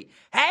Culley.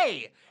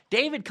 Hey,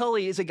 David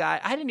Culley is a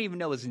guy, I didn't even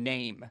know his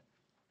name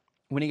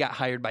when he got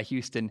hired by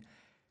Houston.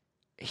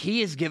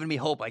 He has given me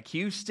hope. Like,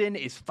 Houston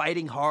is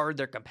fighting hard.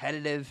 They're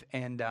competitive.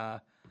 And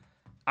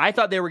I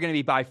thought they were going to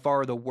be by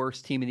far the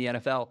worst team in the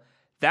NFL.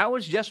 That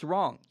was just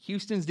wrong.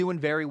 Houston's doing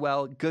very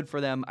well. Good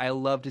for them. I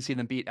love to see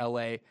them beat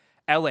LA.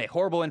 LA,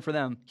 horrible win for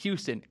them.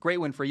 Houston, great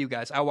win for you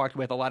guys. I walked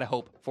with a lot of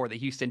hope for the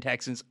Houston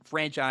Texans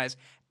franchise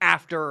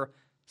after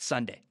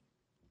Sunday.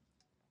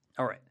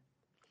 All right.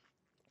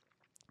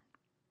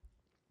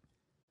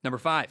 Number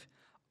 5.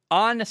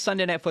 On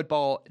Sunday Night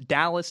Football,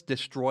 Dallas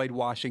destroyed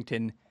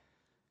Washington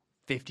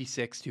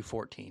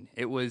 56-14.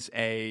 It was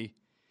a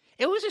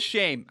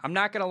shame. I'm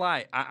not going to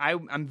lie.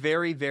 I'm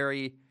very,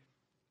 very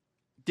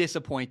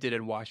disappointed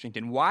in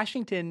Washington.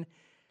 Washington,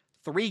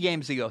 3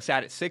 games ago,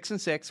 sat at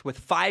 6-6 with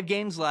 5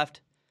 games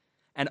left,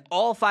 and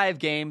all 5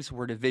 games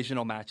were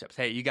divisional matchups.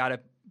 Hey, you got to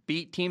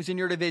beat teams in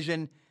your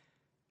division,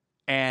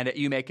 and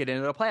you make it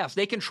into the playoffs.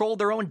 They controlled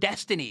their own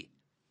destiny,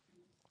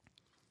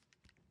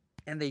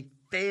 and they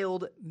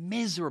failed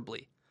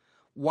miserably.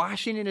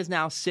 Washington is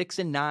now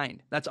 6-9.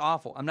 That's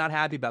awful. I'm not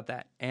happy about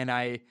that. And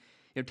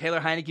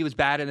Taylor Heineke was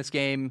bad in this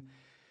game.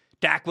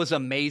 Dak was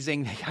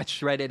amazing. They got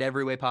shredded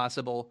every way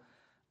possible.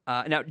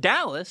 Now,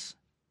 Dallas,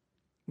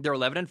 they're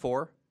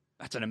 11-4.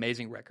 That's an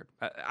amazing record.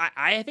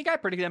 I think I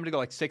predicted them to go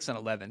like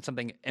 6-11,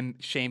 something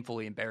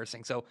shamefully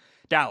embarrassing. So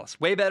Dallas,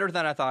 way better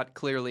than I thought,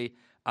 clearly.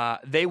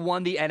 They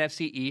won the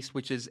NFC East,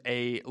 which is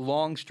a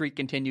long streak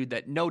continued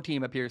that no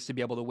team appears to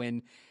be able to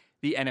win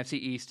the NFC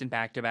East in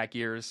back-to-back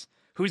years.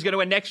 Who's going to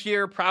win next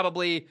year?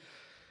 Probably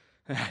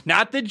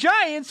not the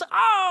Giants.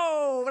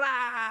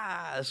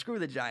 Screw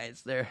the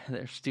Giants. They're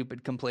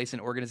stupid,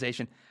 complacent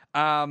organization.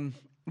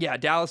 Yeah,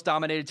 Dallas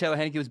dominated. Taylor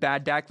Heineke was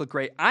bad. Dak looked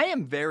great. I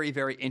am very,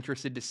 very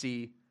interested to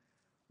see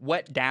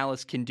what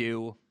Dallas can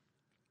do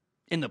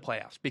in the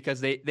playoffs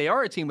because they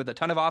are a team with a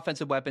ton of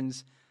offensive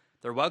weapons.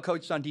 They're well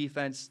coached on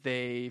defense.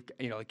 They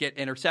get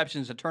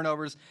interceptions and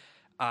turnovers.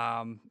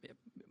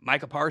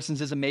 Micah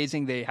Parsons is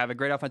amazing. They have a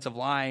great offensive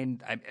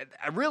line.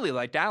 I really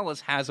like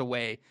Dallas has a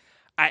way.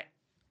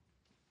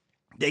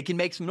 They can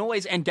make some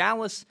noise, and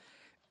Dallas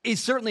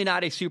is certainly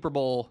not a Super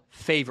Bowl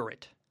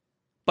favorite,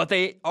 but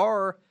they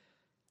are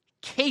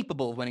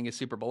capable of winning a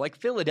Super Bowl. Like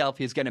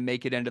Philadelphia is going to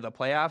make it into the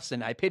playoffs,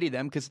 and I pity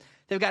them because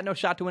they've got no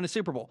shot to win a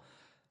Super Bowl.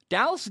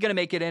 Dallas is going to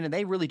make it in, and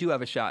they really do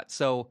have a shot.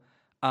 So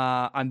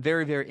I'm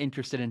very, very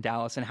interested in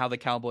Dallas and how the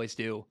Cowboys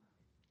do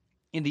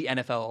in the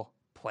NFL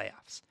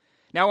playoffs.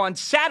 Now on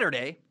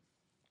Saturday,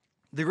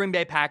 the Green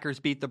Bay Packers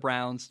beat the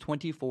Browns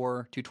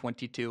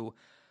 24-22.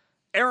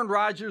 Aaron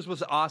Rodgers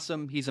was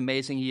awesome. He's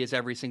amazing. He is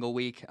every single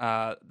week.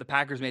 The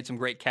Packers made some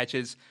great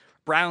catches.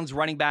 Browns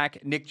running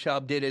back Nick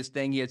Chubb did his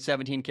thing. He had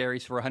 17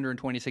 carries for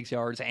 126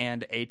 yards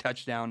and a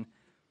touchdown.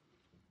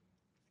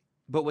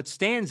 But what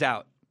stands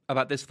out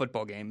about this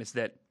football game is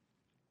that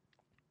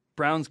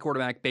Browns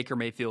quarterback Baker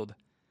Mayfield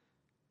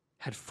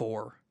had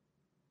 4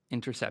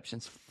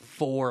 interceptions,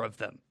 4 of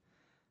them.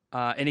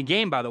 In a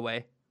game, by the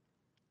way,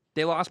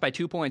 they lost by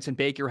 2 points, and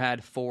Baker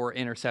had 4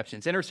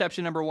 interceptions.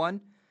 Interception number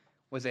 1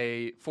 was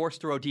a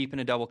forced throw deep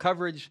into double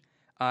coverage.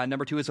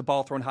 Number 2 is a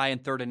ball thrown high in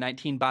 3rd and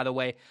 19. By the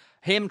way,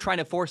 him trying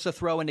to force a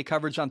throw into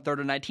coverage on 3rd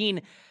and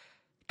 19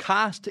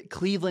 cost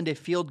Cleveland a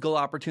field goal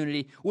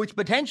opportunity, which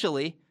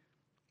potentially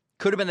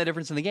could have been the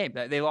difference in the game.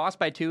 They lost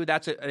by 2.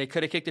 They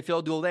could have kicked a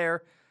field goal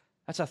there.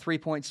 That's a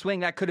 3-point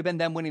swing. That could have been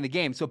them winning the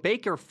game. So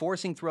Baker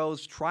forcing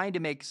throws, trying to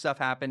make stuff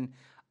happen.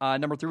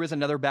 Number 3 was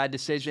another bad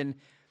decision.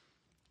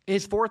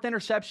 His 4th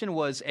interception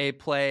was a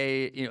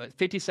play,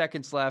 50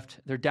 seconds left.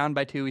 They're down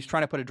by 2. He's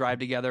trying to put a drive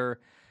together.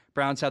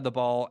 Browns had the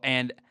ball,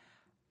 and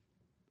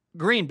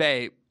Green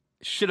Bay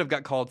should have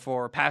got called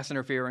for pass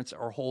interference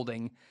or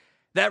holding.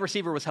 That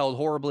receiver was held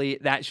horribly.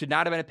 That should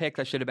not have been a pick.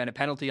 That should have been a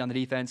penalty on the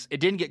defense. It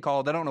didn't get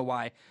called. I don't know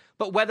why.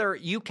 But whether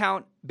you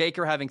count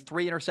Baker having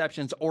 3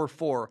 interceptions or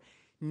 4,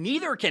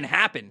 neither can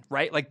happen,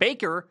 right? Like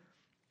Baker,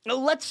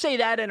 let's say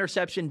that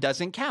interception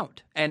doesn't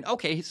count. And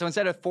okay, so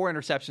instead of 4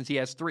 interceptions, he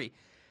has 3.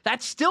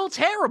 That's still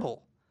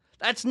terrible.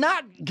 That's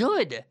not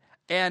good.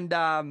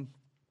 And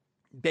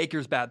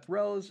Baker's bad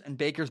throws and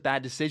Baker's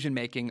bad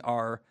decision-making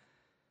are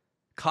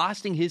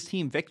costing his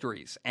team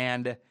victories.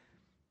 And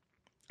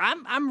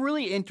I'm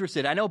really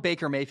interested. I know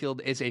Baker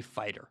Mayfield is a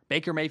fighter.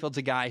 Baker Mayfield's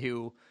a guy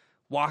who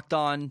walked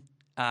on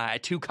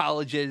 2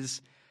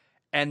 colleges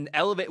and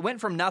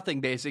went from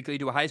nothing basically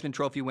to a Heisman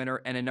Trophy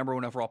winner and a number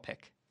 1 overall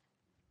pick.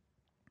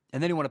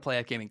 And then he won a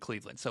playoff game in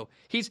Cleveland. So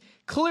he's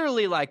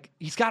clearly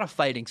he's got a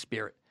fighting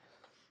spirit.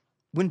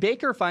 When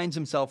Baker finds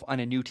himself on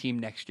a new team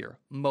next year,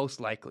 most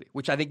likely,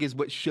 which I think is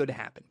what should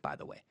happen, by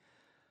the way,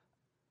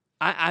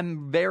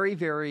 I'm very,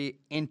 very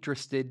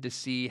interested to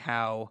see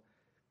how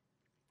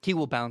he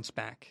will bounce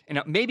back.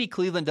 And maybe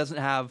Cleveland doesn't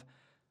have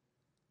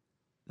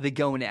the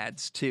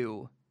gonads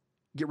to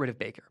get rid of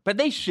Baker, but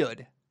they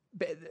should.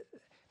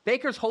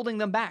 Baker's holding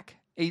them back.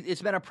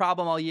 It's been a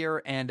problem all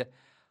year, and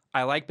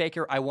I like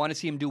Baker. I want to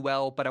see him do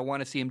well, but I want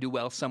to see him do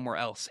well somewhere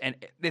else. And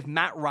if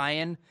Matt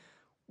Ryan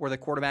were the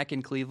quarterback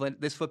in Cleveland,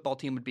 this football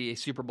team would be a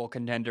Super Bowl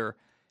contender.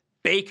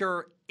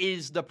 Baker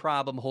is the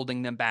problem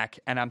holding them back,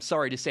 and I'm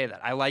sorry to say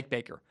that. I like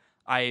Baker.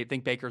 I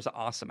think Baker's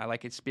awesome. I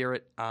like his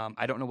spirit.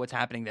 I don't know what's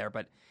happening there,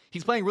 but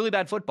he's playing really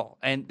bad football,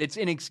 and it's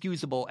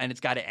inexcusable, and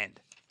it's got to end.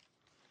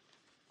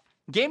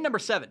 Game number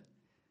 7.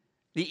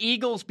 The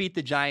Eagles beat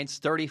the Giants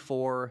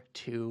 34-10.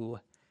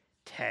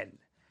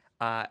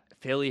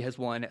 Philly has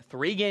won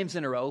 3 games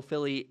in a row.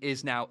 Philly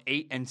is now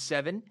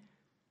 8-7.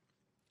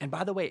 And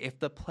by the way, if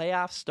the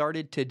playoffs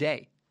started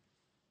today,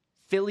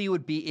 Philly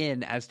would be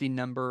in as the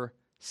number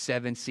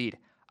 7 seed.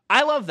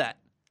 I love that.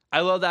 I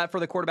love that for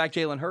the quarterback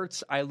Jalen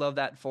Hurts. I love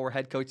that for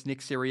head coach Nick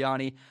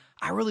Sirianni.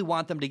 I really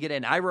want them to get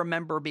in. I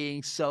remember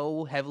being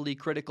so heavily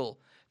critical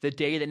the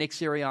day that Nick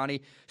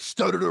Sirianni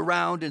stuttered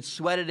around and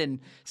sweated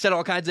and said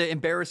all kinds of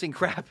embarrassing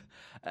crap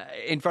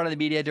in front of the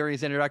media during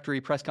his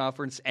introductory press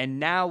conference. And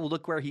now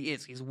look where he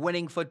is. He's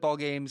winning football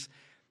games.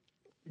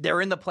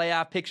 They're in the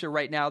playoff picture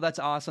right now. That's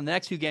awesome. The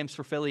next 2 games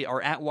for Philly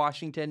are at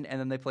Washington, and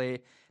then they play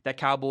the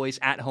Cowboys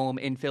at home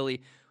in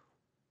Philly.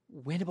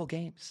 Winnable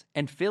games.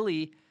 And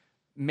Philly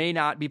may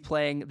not be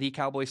playing the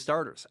Cowboys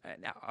starters.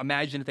 Now,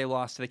 imagine if they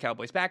lost to the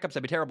Cowboys backups.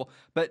 That'd be terrible.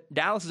 But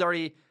Dallas has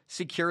already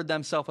secured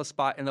themselves a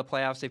spot in the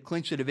playoffs. They've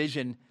clinched a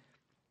division.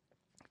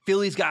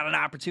 Philly's got an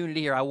opportunity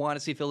here. I want to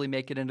see Philly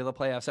make it into the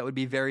playoffs. That would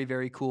be very,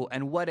 very cool.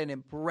 And what an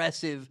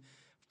impressive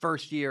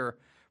first year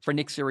for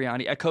Nick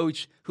Sirianni, a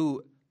coach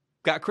who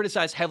got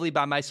criticized heavily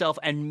by myself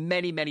and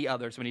many, many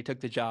others when he took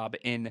the job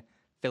in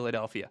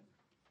Philadelphia.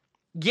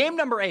 Game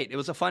number 8. It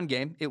was a fun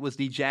game. It was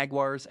the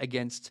Jaguars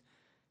against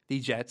the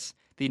Jets.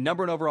 The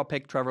number 1 overall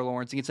pick, Trevor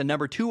Lawrence, against the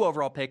number 2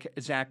 overall pick,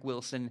 Zach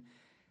Wilson.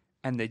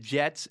 And the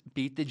Jets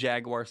beat the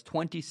Jaguars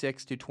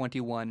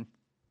 26-21.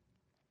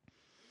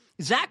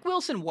 Zach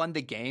Wilson won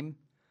the game,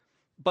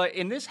 but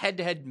in this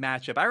head-to-head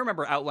matchup, I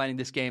remember outlining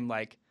this game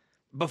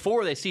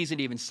before the season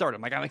even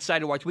started. I'm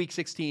excited to watch Week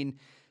 16,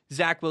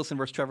 Zach Wilson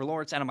versus Trevor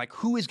Lawrence, and I'm like,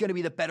 who is going to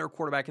be the better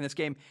quarterback in this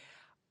game?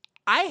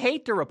 I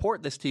hate to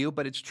report this to you,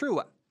 but it's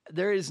true.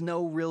 There is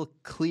no real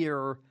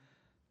clear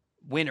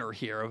winner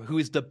here of who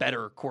is the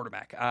better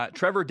quarterback.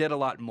 Trevor did a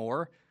lot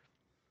more.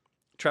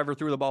 Trevor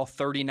threw the ball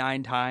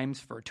 39 times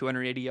for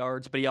 280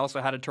 yards, but he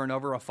also had a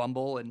turnover, a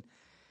fumble, and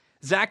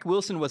Zach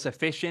Wilson was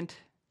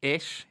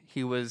efficient-ish.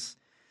 He was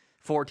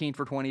 14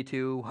 for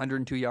 22,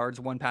 102 yards,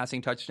 1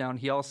 passing touchdown.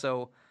 He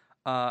also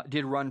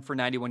did run for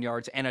 91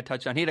 yards and a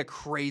touchdown. He had a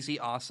crazy,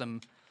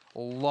 awesome,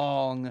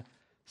 long,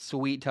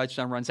 sweet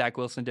touchdown run Zach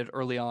Wilson did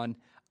early on.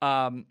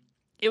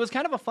 It was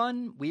kind of a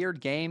fun, weird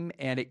game,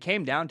 and it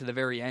came down to the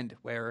very end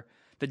where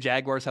the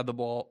Jaguars had the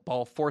ball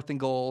 4th and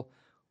goal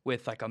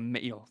with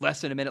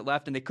less than a minute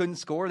left, and they couldn't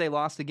score. They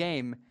lost the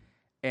game.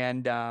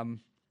 And I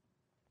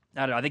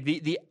don't know. I think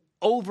the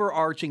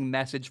overarching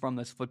message from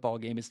this football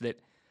game is that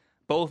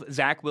both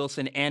Zach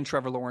Wilson and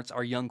Trevor Lawrence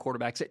are young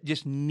quarterbacks that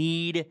just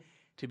need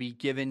to be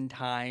given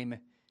time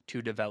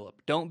to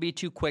develop. Don't be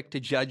too quick to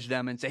judge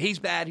them and say, he's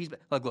bad, he's bad.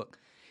 Look,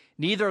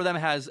 neither of them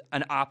has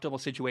an optimal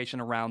situation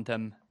around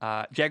them.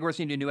 Jaguars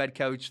need a new head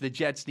coach. The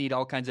Jets need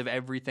all kinds of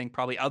everything,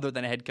 probably other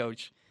than a head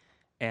coach.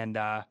 And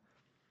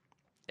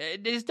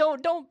just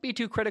don't be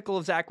too critical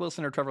of Zach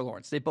Wilson or Trevor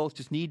Lawrence. They both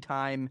just need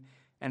time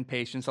and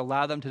patience.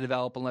 Allow them to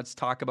develop, and let's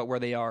talk about where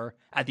they are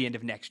at the end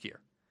of next year.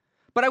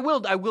 But I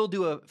will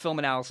do a film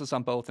analysis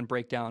on both and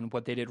break down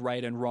what they did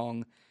right and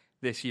wrong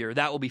this year.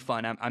 That will be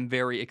fun. I'm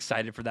very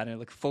excited for that, and I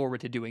look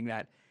forward to doing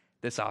that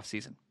this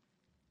offseason.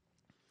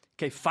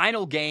 Okay,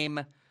 final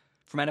game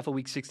from NFL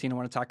Week 16 I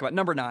want to talk about.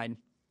 Number 9.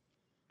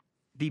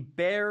 The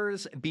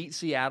Bears beat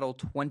Seattle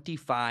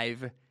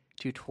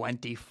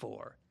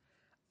 25-24.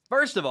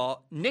 First of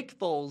all, Nick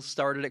Foles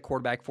started at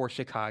quarterback for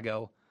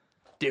Chicago.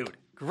 Dude,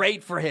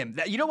 great for him.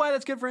 You know why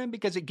that's good for him?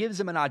 Because it gives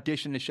him an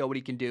audition to show what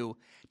he can do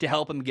to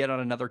help him get on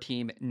another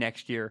team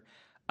next year.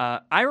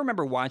 I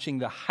remember watching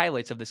the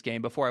highlights of this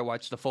game before I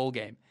watched the full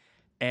game.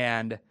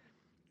 And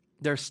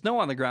there's snow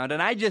on the ground,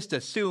 and I just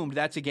assumed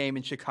that's a game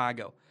in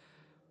Chicago.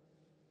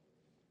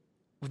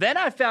 Then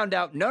I found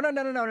out, no.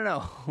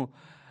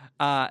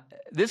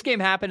 This game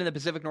happened in the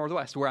Pacific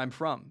Northwest, where I'm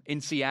from, in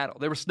Seattle.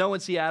 There was snow in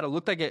Seattle.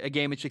 Looked like a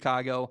game in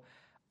Chicago.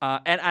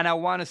 And I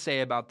want to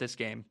say about this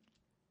game,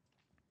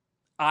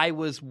 I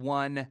was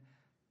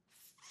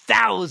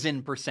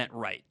 1,000%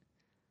 right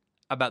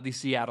about the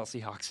Seattle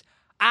Seahawks.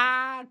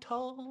 I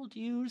told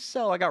you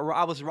so.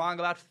 I was wrong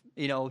about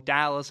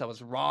Dallas. I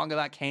was wrong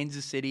about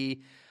Kansas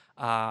City.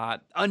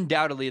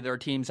 Undoubtedly, there are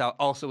teams I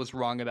also was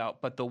wrong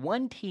about. But the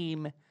one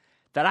team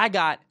that I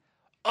got,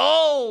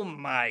 oh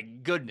my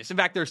goodness. In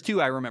fact, there's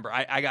two I remember.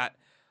 I got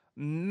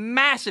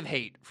massive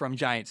hate from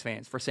Giants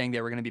fans for saying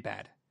they were going to be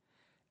bad.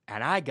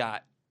 And I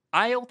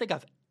don't think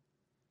I've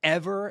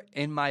ever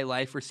in my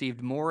life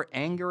received more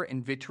anger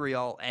and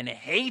vitriol and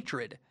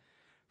hatred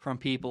from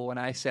people when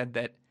I said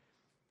that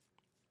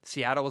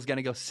Seattle was going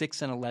to go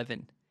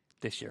 6-11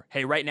 this year.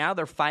 Hey, right now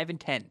they're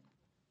 5-10.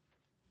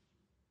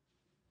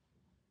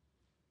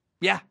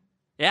 Yeah.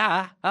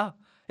 Oh,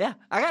 yeah.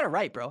 I got it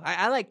right, bro.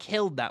 I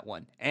killed that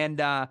one. And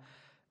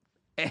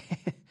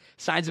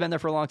signs have been there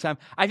for a long time.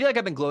 I feel like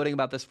I've been gloating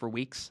about this for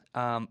weeks.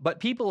 But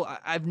people,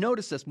 I've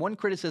noticed this. One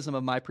criticism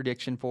of my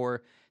prediction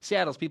for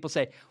Seattle's people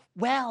say,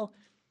 well,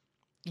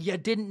 you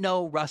didn't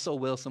know Russell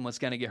Wilson was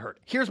going to get hurt.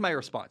 Here's my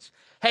response.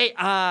 Hey,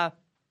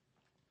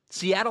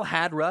 Seattle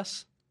had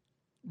Russ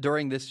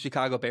during this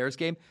Chicago Bears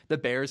game. The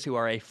Bears, who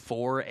are a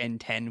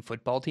 4-10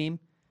 football team,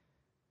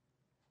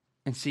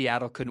 and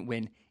Seattle couldn't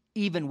win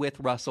even with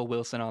Russell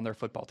Wilson on their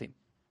football team.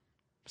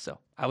 So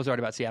I was right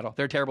about Seattle.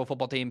 They're a terrible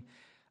football team.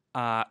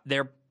 What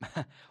did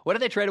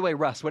they trade away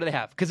Russ? What do they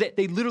have? Because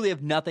they literally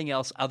have nothing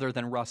else other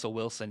than Russell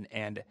Wilson,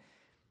 and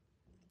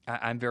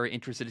I'm very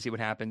interested to see what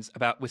happens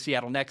with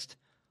Seattle next.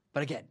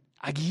 But again,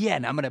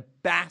 I'm going to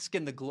bask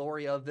in the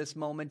glory of this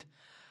moment.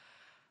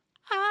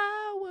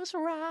 I was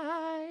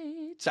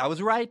right. I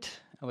was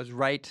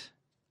right.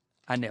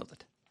 I nailed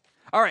it.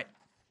 All right.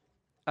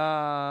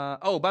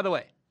 By the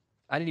way,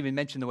 I didn't even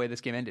mention the way this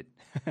game ended.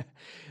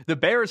 The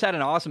Bears had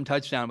an awesome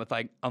touchdown with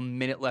like a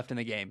minute left in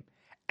the game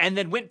and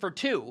then went for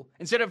 2.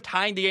 Instead of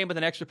tying the game with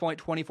an extra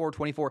point,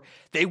 24-24,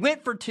 they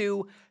went for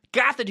 2,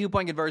 got the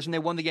 2-point conversion. They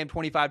won the game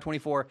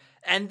 25-24.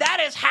 And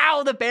that is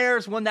how the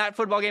Bears won that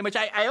football game, which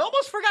I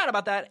almost forgot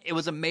about that. It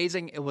was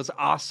amazing. It was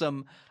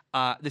awesome.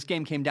 This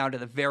game came down to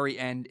the very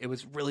end. It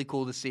was really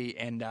cool to see.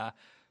 And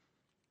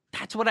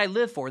that's what I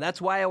live for.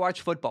 That's why I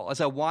watch football,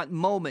 as I want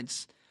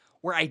moments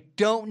where I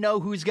don't know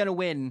who's going to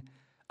win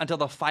until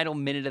the final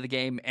minute of the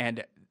game.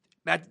 And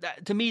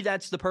that, to me,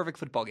 that's the perfect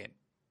football game.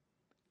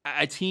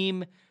 A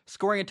team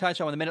scoring a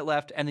touchdown with a minute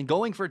left and then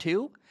going for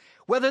 2.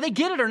 Whether they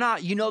get it or not,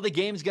 the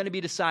game's going to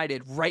be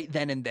decided right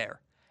then and there.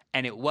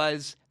 And it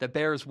was. The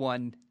Bears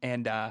won.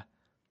 And I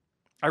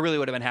really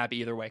would have been happy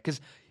either way.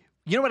 Because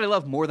you know what I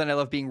love more than I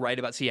love being right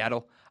about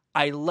Seattle?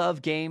 I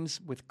love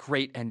games with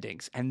great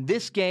endings. And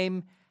this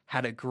game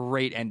had a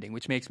great ending,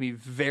 which makes me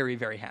very,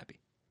 very happy.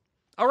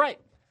 All right.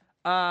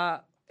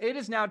 It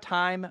is now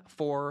time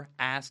for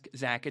Ask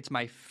Zach. It's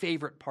my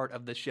favorite part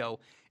of the show.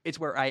 It's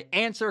where I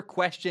answer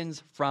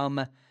questions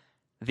from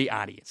the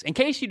audience. In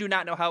case you do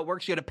not know how it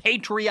works, you go to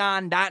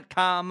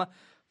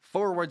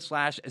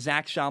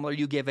patreon.com/Zach Schaumler.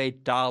 You give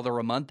 $1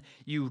 a month.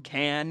 You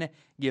can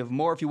give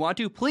more if you want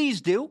to.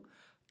 Please do.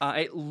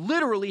 It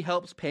literally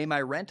helps pay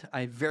my rent.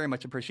 I very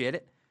much appreciate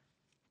it.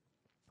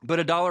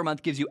 But $1 a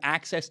month gives you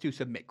access to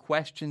submit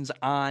questions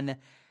on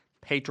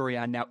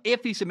Patreon. Now,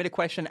 if you submit a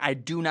question, I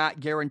do not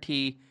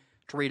guarantee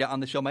to read it on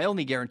the show. My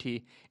only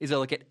guarantee is I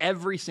look at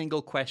every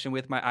single question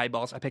with my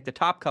eyeballs. I pick the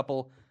top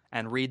couple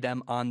and read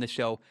them on the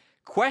show.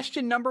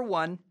 Question number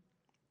 1.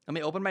 Let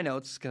me open my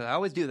notes because I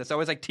always do this. I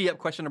always tee up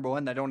question number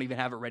 1. I don't even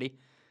have it ready.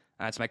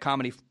 It's my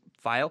comedy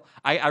file.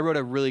 I wrote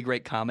a really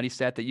great comedy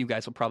set that you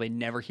guys will probably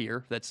never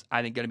hear. That's,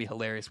 I think, going to be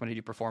hilarious when I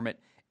do perform it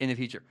in the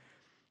future.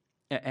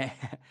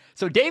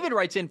 So David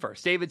writes in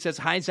first. David says,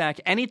 "Hi, Zach.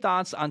 Any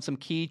thoughts on some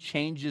key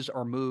changes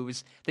or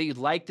moves that you'd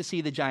like to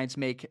see the Giants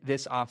make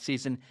this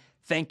offseason?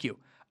 Thank you."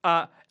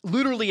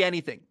 Literally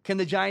anything. Can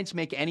the Giants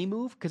make any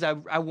move? Because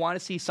I want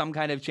to see some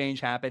kind of change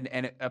happen,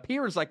 and it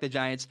appears like the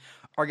Giants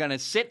are going to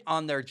sit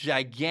on their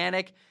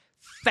gigantic,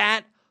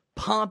 fat,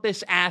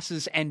 pompous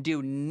asses and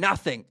do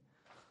nothing.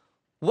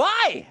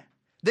 Why?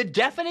 The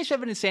definition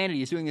of an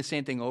insanity is doing the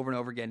same thing over and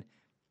over again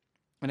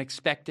and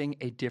expecting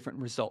a different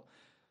result.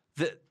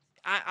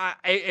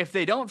 If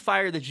they don't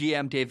fire the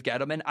GM, Dave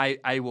Gettleman,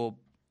 I'm going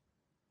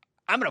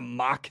to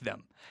mock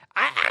them.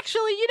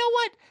 Actually, you know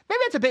what? Maybe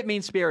it's a bit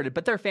mean-spirited,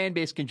 but their fan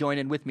base can join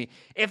in with me.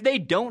 If they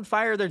don't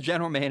fire their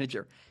general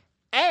manager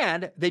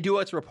and they do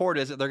what's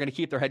reported is that they're going to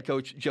keep their head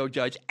coach, Joe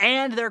Judge,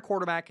 and their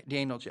quarterback,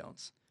 Daniel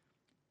Jones.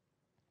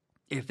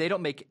 If they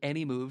don't make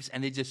any moves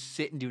and they just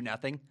sit and do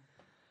nothing,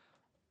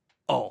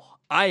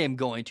 I am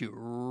going to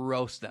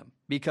roast them.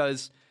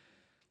 Because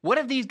what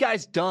have these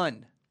guys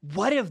done?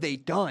 What have they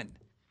done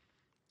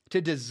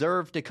to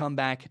deserve to come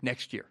back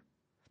next year?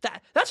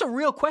 That's a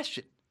real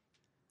question.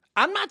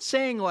 I'm not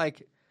saying,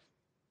 like,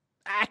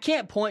 I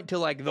can't point to,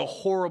 like, the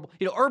horrible,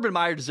 Urban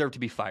Meyer deserved to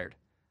be fired.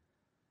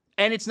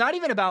 And it's not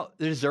even about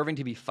deserving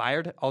to be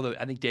fired, although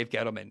I think Dave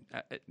Gettleman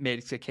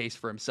made a case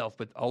for himself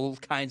with all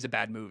kinds of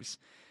bad moves.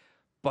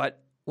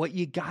 But what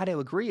you got to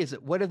agree is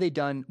that what have they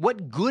done?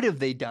 What good have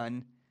they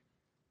done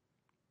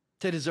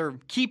to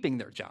deserve keeping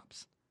their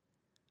jobs?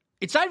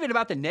 It's not even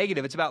about the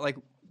negative. It's about, like,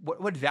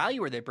 what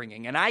value are they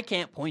bringing? And I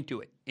can't point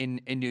to it in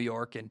New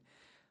York. And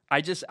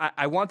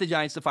I want the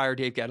Giants to fire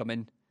Dave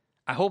Gettleman.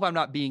 I hope I'm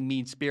not being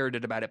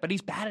mean-spirited about it, but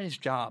he's bad at his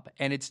job,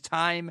 and it's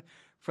time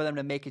for them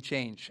to make a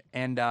change.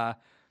 And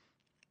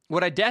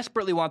what I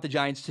desperately want the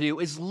Giants to do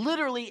is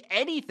literally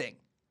anything.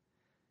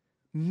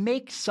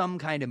 Make some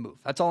kind of move.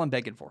 That's all I'm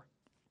begging for.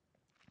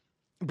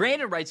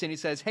 Brandon writes in, he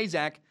says, "Hey,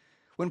 Zach,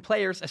 when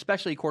players,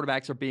 especially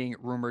quarterbacks, are being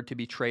rumored to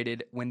be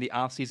traded when the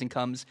offseason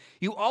comes,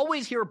 you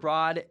always hear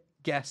broad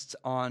guesses,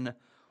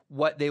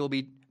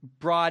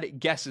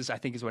 I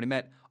think is what he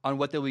meant, on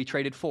what they'll be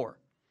traded for.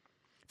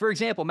 For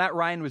example, Matt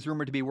Ryan was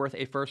rumored to be worth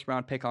a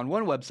first-round pick on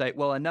one website,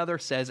 while another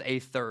says a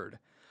third.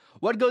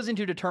 What goes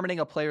into determining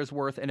a player's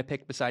worth in a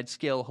pick besides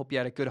skill? Hope you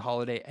had a good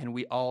holiday, and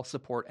we all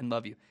support and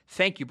love you."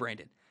 Thank you,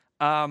 Brandon.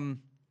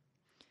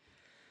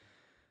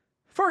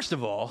 First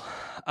of all,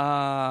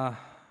 I'm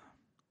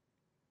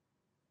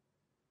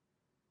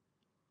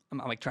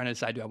like trying to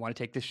decide, do I want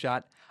to take this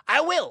shot? I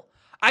will.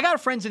 I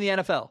got friends in the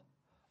NFL.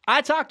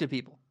 I talk to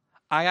people.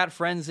 I got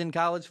friends in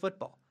college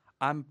football.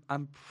 I'm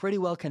pretty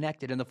well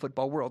connected in the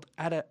football world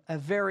at a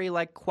very,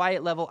 like,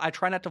 quiet level. I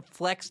try not to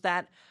flex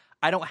that.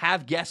 I don't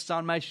have guests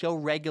on my show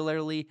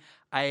regularly.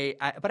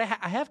 But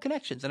I have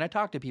connections and I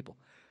talk to people.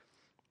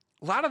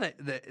 A lot of I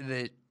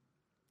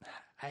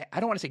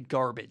don't want to say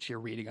garbage you're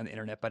reading on the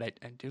internet, but I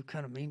do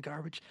kind of mean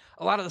garbage.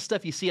 A lot of the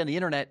stuff you see on the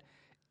internet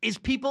is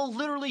people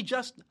literally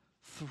just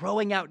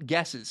throwing out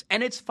guesses.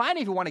 And it's fine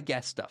if you want to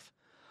guess stuff,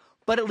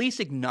 but at least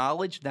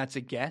acknowledge that's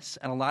a guess.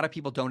 And a lot of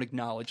people don't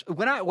acknowledge.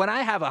 When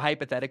I have a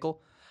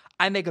hypothetical,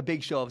 I make a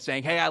big show of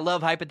saying, hey, I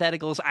love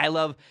hypotheticals. I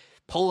love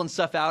pulling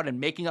stuff out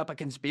and making up a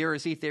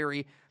conspiracy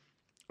theory.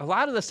 A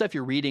lot of the stuff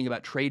you're reading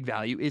about trade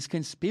value is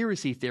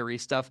conspiracy theory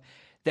stuff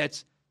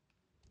that's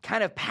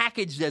kind of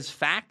packaged as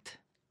fact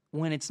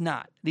when it's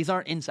not. These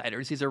aren't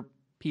insiders. These are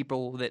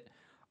people that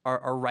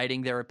are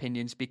writing their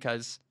opinions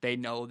because they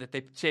know that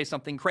they say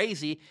something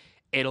crazy,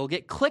 it'll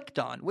get clicked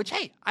on, which,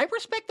 hey, I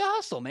respect the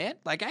hustle, man.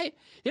 Like,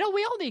 we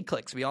all need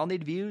clicks. We all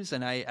need views,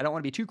 and I don't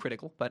want to be too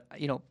critical, but,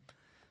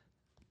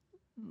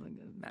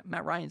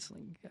 Matt Ryan's,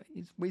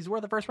 he's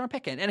worth a first-round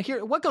pick. And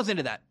here, what goes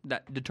into that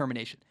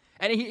determination?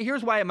 And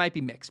here's why it might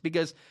be mixed,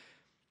 because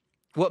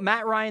what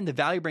the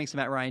value brings to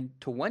Matt Ryan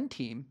to one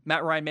team,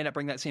 Matt Ryan may not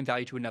bring that same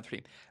value to another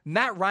team.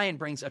 Matt Ryan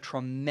brings a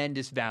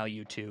tremendous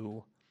value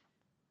to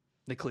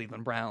the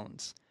Cleveland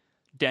Browns,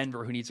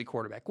 Denver, who needs a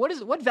quarterback.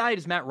 What value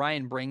does Matt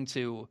Ryan bring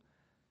to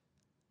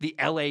the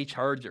LA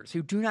Chargers,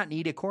 who do not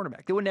need a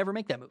quarterback? They would never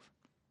make that move.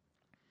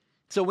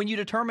 So when you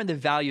determine the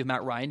value of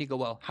Matt Ryan, you go,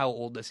 well, how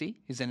old is he?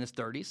 He's in his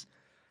 30s.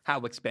 How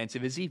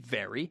expensive is he?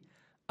 Very.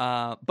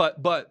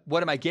 But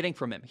what am I getting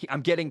from him?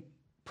 I'm getting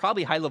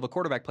probably high-level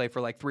quarterback play for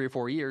like 3 or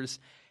 4 years.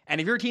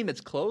 And if you're a team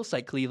that's close,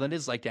 like Cleveland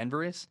is, like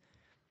Denver is,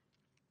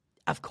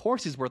 of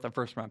course he's worth a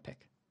first-round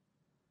pick.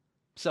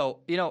 So,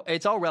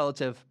 it's all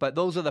relative, but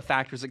those are the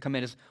factors that come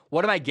in is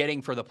what am I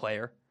getting for the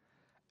player?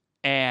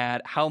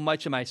 And how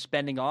much am I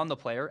spending on the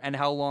player? And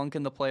how long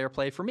can the player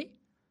play for me?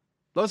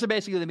 Those are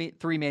basically the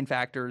 3 main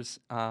factors.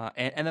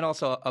 And then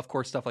also, of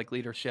course, stuff like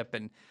leadership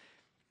and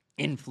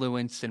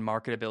influence and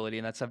marketability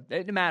and that stuff.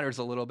 It matters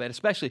a little bit,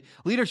 especially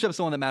leadership is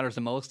the one that matters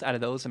the most out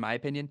of those, in my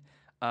opinion.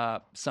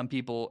 Some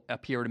people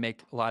appear to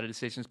make a lot of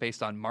decisions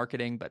based on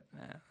marketing, but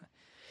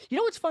you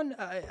know what's fun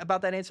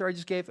about that answer I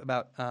just gave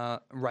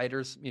about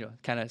writers,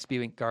 kind of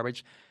spewing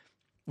garbage?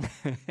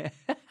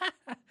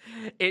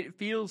 It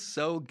feels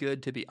so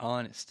good to be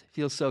honest. It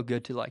feels so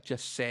good to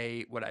just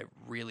say what I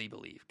really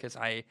believe, because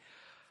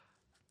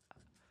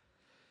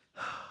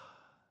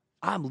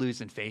I'm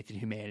losing faith in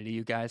humanity,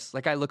 you guys.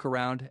 I look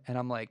around and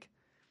I'm like,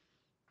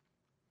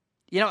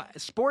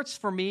 sports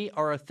for me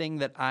are a thing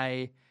that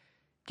I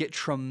get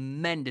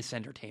tremendous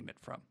entertainment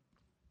from.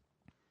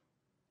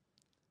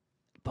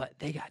 but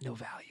they got no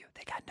value.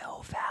 They got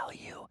no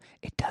value.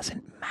 It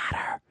doesn't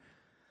matter.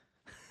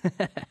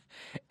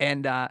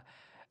 And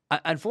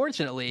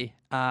unfortunately,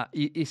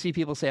 you see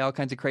people say all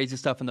kinds of crazy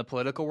stuff in the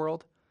political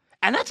world,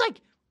 and that's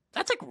like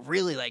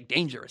really like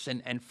dangerous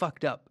and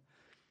fucked up.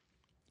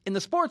 In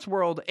the sports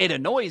world, it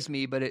annoys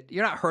me, but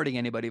you're not hurting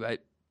anybody by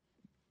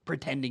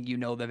pretending you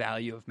know the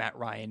value of Matt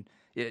Ryan.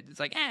 It's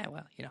like,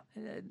 well,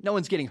 no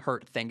one's getting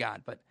hurt, thank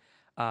God. But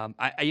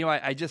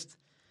I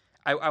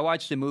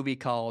watched a movie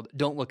called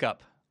Don't Look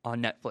Up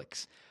on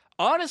Netflix.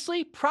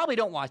 Honestly, probably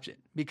don't watch it,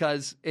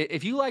 because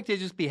if you like to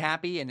just be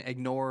happy and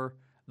ignore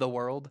the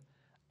world,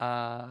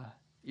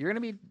 you're going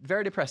to be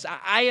very depressed.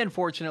 I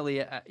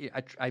unfortunately,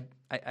 I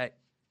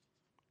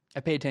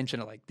pay attention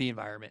to like the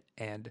environment,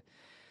 and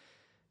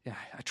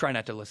I try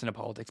not to listen to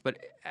politics, but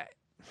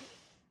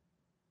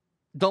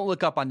Don't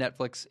Look Up on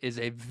Netflix is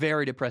a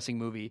very depressing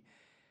movie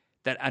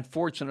that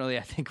unfortunately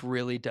I think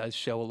really does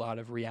show a lot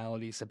of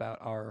realities about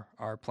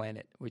our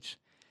planet, which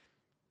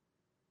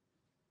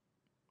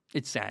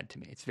it's sad to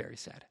me. It's very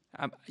sad.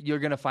 You're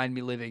going to find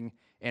me living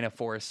in a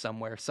forest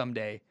somewhere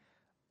someday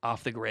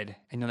off the grid,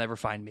 and you'll never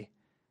find me.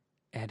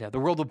 And the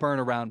world will burn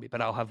around me,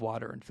 but I'll have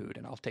water and food,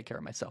 and I'll take care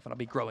of myself, and I'll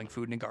be growing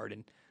food in a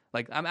garden.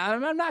 Like, I'm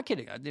not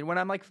kidding. When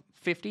I'm like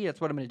 50, that's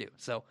what I'm going to do.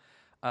 So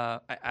I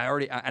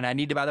already, and I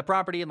need to buy the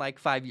property in like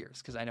 5 years,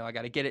 because I know I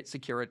got to get it,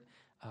 secure it,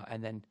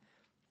 and then,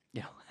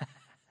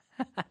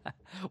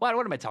 what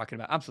am I talking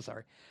about? I'm so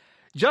sorry.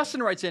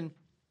 Justin writes in,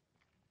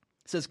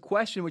 says,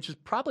 question which is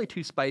probably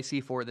too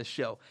spicy for this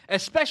show,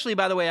 especially,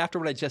 by the way, after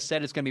what I just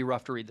said. It's going to be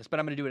rough to read this, but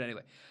I'm going to do it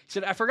anyway. He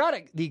said, I forgot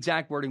the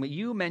exact wording, but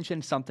you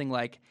mentioned something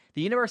like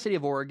the University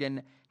of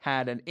Oregon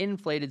had an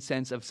inflated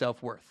sense of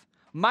self-worth.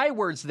 My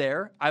words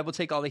there, I will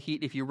take all the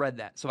heat if you read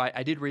that. So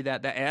I did read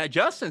that. And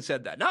Justin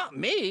said that, not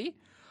me.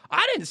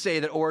 I didn't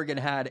say that Oregon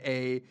had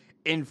a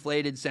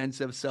inflated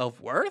sense of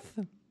self-worth.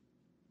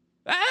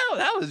 Oh,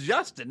 that was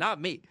Justin,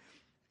 not me.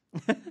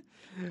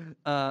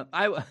 I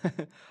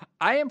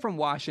am from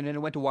Washington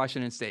and went to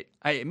Washington State.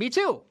 Me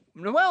too.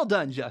 Well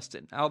done,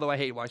 Justin. Although I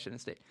hate Washington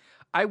State,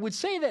 I would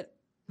say that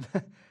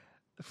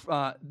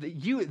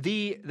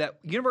that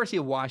University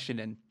of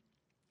Washington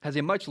has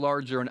a much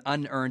larger and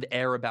unearned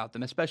air about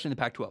them, especially in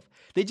the Pac-12.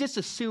 They just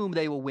assume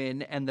they will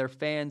win, and their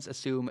fans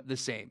assume the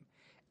same.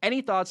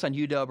 Any thoughts on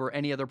UW or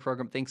any other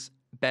program thinks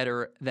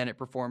better than it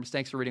performs?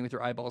 Thanks for reading with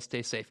your eyeballs.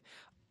 Stay safe.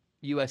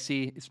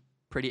 USC is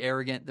pretty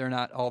arrogant. They're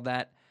not all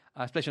that.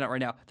 Especially not right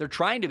now. They're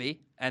trying to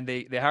be, and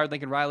they hired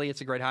Lincoln Riley.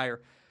 It's a great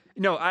hire.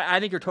 No, I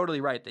think you're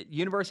totally right. The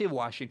University of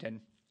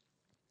Washington.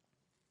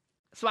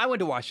 So I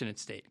went to Washington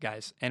State,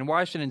 guys, and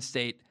Washington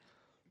State,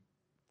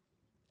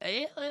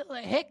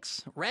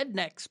 hicks,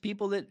 rednecks,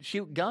 people that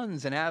shoot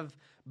guns and have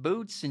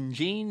boots and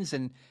jeans,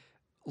 and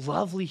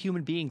lovely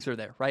human beings are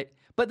there, right?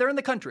 But they're in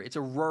the country. It's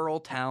a rural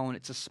town.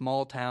 It's a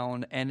small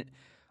town, and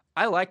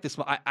I like this.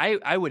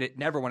 I would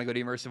never want to go to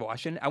University of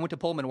Washington. I went to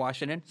Pullman,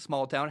 Washington,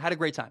 small town, had a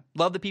great time.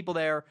 Love the people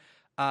there.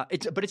 But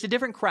it's a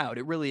different crowd.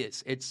 It really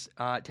is. It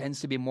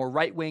tends to be more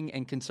right wing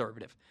and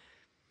conservative.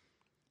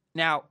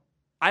 Now,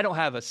 I don't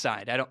have a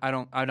side.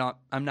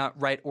 I'm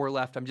not right or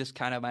left. I'm just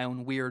kind of my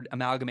own weird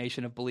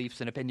amalgamation of beliefs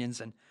and opinions.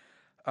 And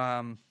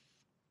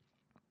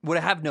what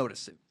I have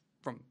noticed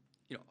from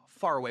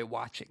far away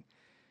watching,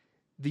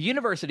 the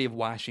University of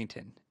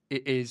Washington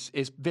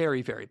is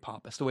very, very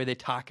pompous, the way they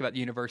talk about the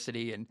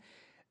university, and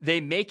they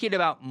make it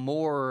about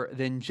more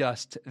than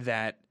just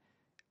that,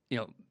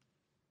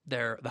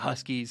 they're the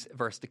Huskies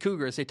versus the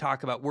Cougars. They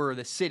talk about we're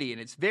the city,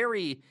 and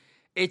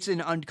it's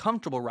an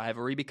uncomfortable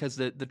rivalry, because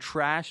the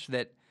trash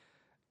that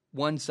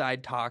one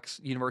side talks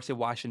University of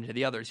Washington to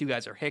the others. You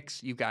guys are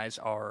hicks. You guys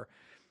are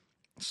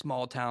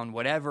small town,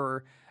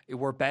 whatever.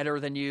 We're better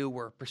than you.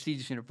 We're a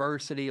prestigious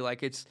university.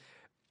 Like it's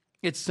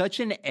such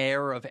an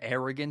air of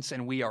arrogance,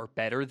 and we are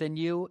better than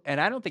you.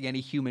 And I don't think any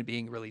human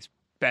being really is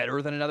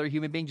better than another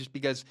human being, just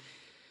because.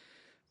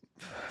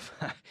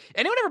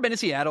 Anyone ever been to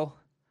Seattle?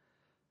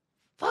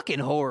 Fucking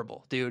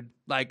horrible, dude.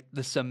 Like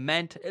the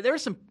cement.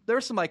 There's some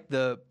like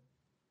now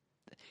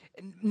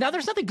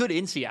there's nothing good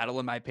in Seattle,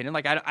 in my opinion.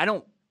 Like I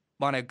don't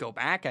want to go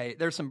back.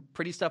 There's some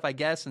pretty stuff, I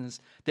guess, and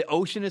the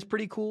ocean is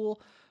pretty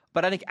cool.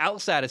 But I think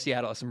outside of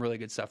Seattle is some really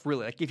good stuff.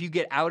 Really, like if you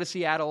get out of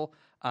Seattle,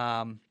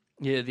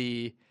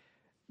 the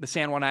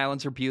San Juan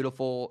Islands are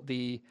beautiful.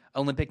 The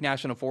Olympic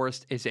National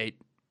Forest is a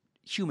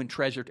human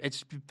treasure.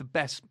 It's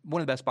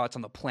one of the best spots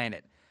on the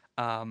planet.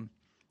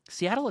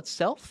 Seattle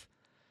itself,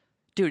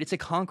 dude, it's a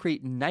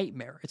concrete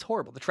nightmare. It's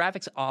horrible. The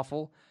traffic's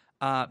awful.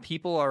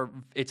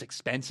 It's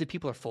expensive.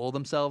 People are full of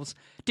themselves.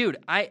 Dude,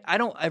 I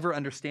don't ever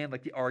understand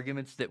like the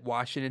arguments that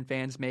Washington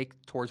fans make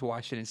towards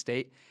Washington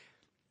State.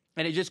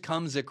 And it just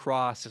comes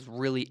across as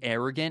really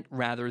arrogant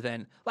rather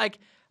than like,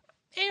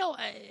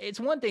 it's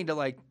one thing to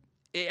like,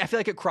 I feel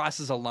like it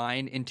crosses a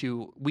line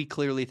into we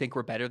clearly think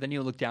we're better than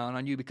you, look down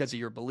on you because of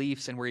your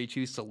beliefs and where you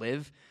choose to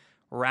live,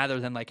 rather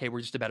than like, hey,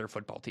 we're just a better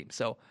football team.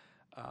 So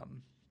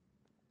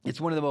it's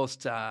one of the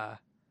most, I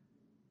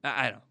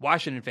don't know,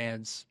 Washington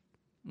fans,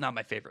 not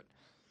my favorite.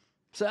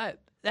 So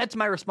that's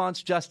my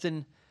response,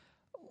 Justin.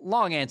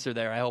 long answer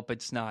there. I hope I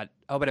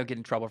don't get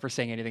in trouble for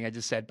saying anything I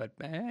just said, but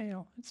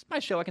it's my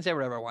show. I can say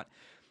whatever I want.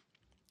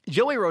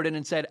 Joey wrote in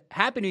and said,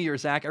 Happy New Year,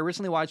 Zach. I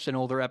recently watched an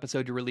older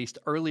episode you released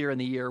earlier in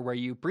the year where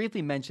you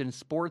briefly mentioned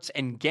sports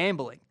and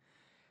gambling.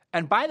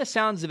 And by the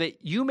sounds of it,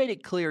 you made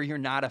it clear you're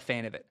not a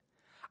fan of it.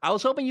 I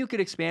was hoping you could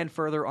expand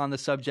further on the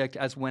subject,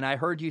 as when I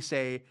heard you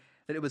say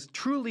that it was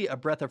truly a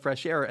breath of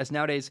fresh air, as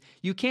nowadays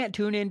you can't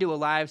tune into a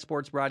live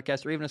sports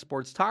broadcast or even a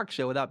sports talk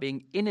show without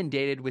being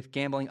inundated with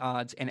gambling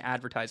odds and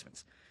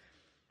advertisements.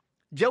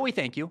 Joey,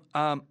 thank you.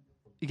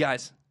 You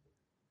guys,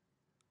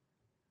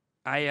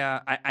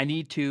 I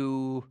need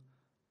to.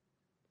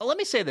 Let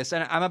me say this,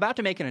 and I'm about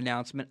to make an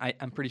announcement.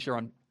 I'm pretty sure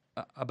on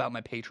about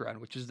my Patreon,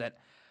 which is that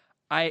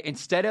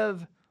instead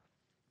of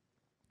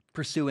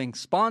pursuing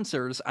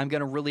sponsors, I'm going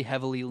to really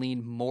heavily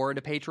lean more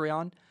into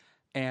Patreon,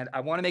 and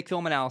I want to make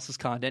film analysis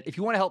content. If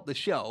you want to help the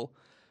show,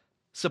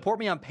 support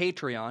me on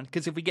Patreon,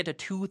 because if we get to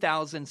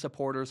 2,000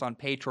 supporters on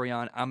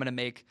Patreon, I'm going to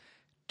make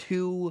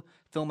 2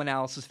 film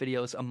analysis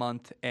videos a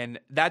month, and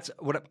that's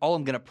all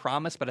I'm going to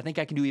promise, but I think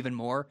I can do even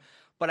more.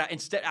 But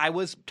instead, I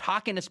was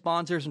talking to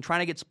sponsors and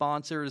trying to get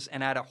sponsors,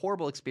 and I had a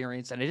horrible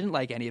experience, and I didn't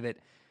like any of it.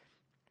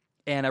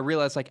 And I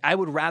realized, I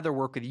would rather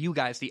work with you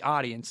guys, the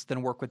audience,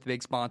 than work with the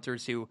big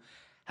sponsors who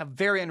have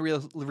very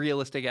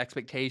unrealistic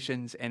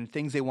expectations and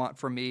things they want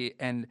from me.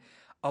 And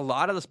a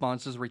lot of the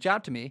sponsors reach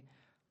out to me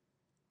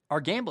are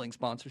gambling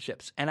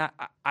sponsorships. And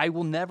I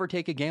will never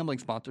take a gambling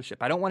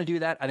sponsorship. I don't want to do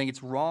that. I think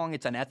it's wrong.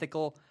 It's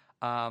unethical.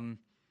 I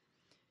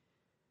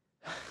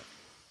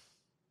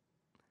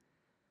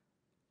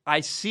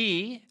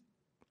see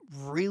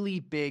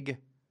really big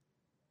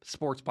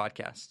sports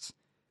podcasts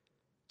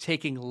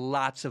taking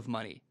lots of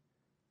money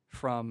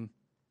from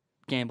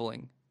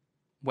gambling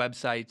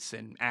websites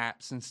and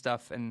apps and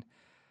stuff, and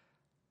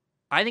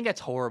I think that's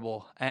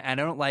horrible,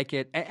 and I don't like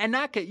it. And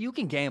you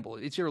can gamble;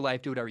 it's your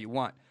life, do whatever you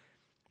want.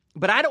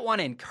 But I don't want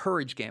to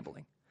encourage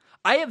gambling.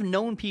 I have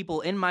known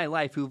people in my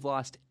life who've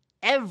lost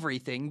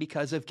everything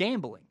because of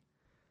gambling.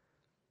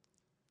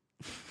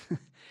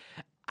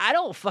 I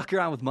don't fuck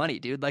around with money,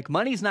 dude.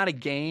 Money's not a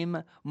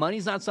game.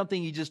 Money's not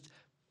something you just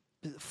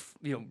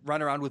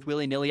run around with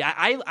willy-nilly.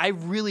 I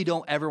really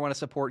don't ever want to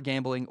support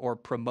gambling or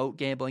promote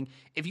gambling.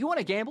 If you want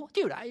to gamble,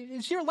 dude,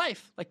 it's your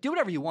life. Do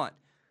whatever you want.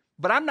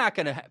 But I'm not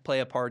going to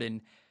play a part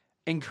in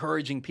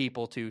encouraging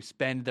people to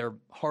spend their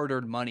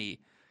hard-earned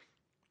money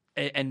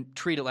and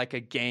treat it like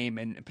a game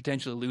and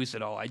potentially lose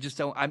it all. I just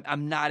don't.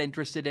 I'm not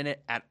interested in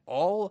it at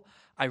all.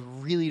 I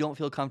really don't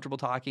feel comfortable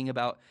talking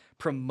about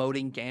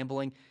promoting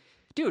gambling.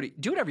 Dude,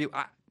 do whatever you.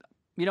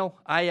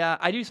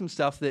 I do some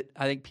stuff that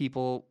I think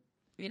people.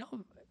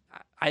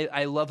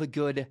 I love a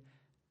good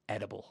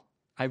edible.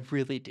 I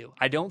really do.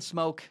 I don't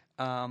smoke,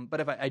 but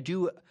if I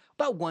do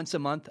about once a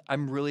month,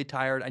 I'm really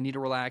tired. I need to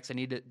relax. I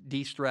need to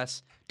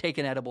de-stress. Take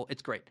an edible.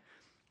 It's great.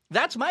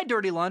 That's my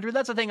dirty laundry.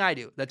 That's the thing I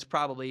do. That's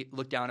probably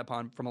looked down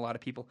upon from a lot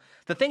of people.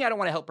 The thing I don't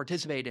want to help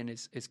participate in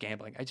is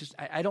gambling.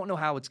 I don't know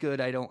how it's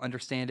good. I don't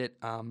understand it.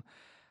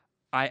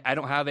 I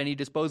don't have any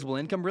disposable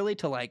income really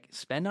to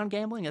spend on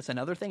gambling. That's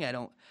another thing I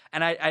don't.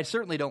 And I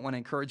certainly don't want to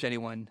encourage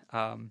anyone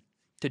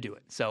to do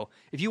it. So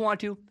if you want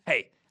to,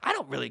 hey, I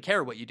don't really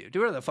care what you do. Do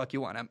whatever the fuck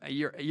you want.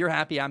 You're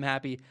happy. I'm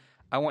happy.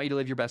 I want you to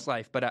live your best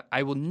life. But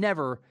I will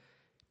never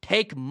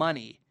take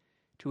money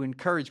to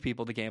encourage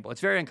people to gamble. It's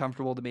very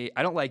uncomfortable to me.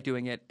 I don't like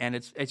doing it. And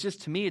it's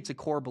just, to me, it's a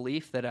core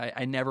belief that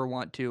I never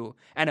want to,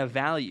 and a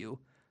value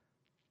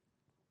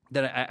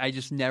that I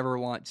just never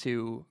want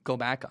to go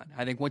back on.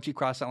 I think once you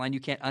cross that line,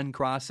 you can't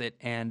uncross it.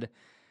 And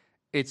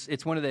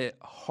it's one of the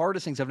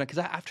hardest things I've done, because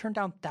I've turned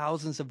down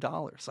thousands of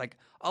dollars,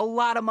 a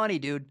lot of money,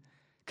 dude,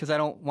 because I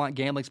don't want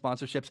gambling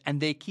sponsorships. And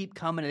they keep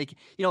coming. And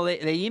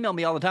they email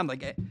me all the time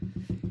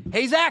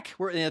hey, Zach,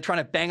 we're trying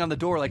to bang on the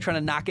door, trying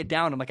to knock it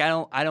down. I'm like,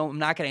 I'm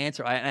not going to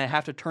answer. I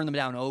have to turn them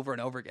down over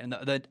and over again.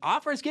 The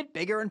offers get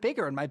bigger and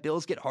bigger, and my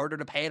bills get harder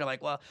to pay. And I'm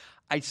like, well,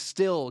 I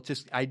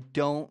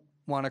don't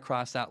want to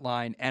cross that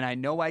line. And I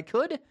know I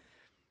could,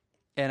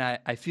 and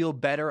I feel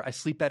better. I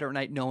sleep better at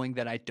night knowing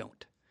that I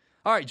don't.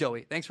 All right,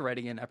 Joey, thanks for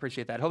writing in. I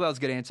appreciate that. Hope that was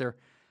a good answer.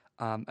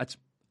 That's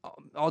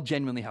all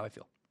genuinely how I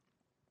feel.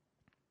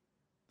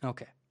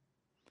 Okay.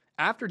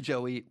 After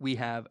Joey, we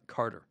have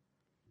Carter.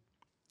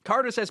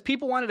 Carter says,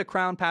 people wanted to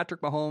crown Patrick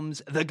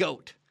Mahomes the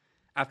GOAT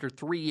after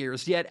 3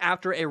 years, yet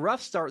after a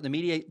rough start, the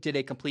media did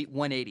a complete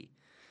 180.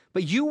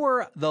 But you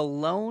were the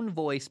lone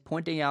voice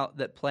pointing out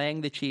that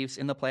playing the Chiefs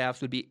in the playoffs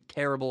would be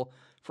terrible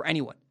for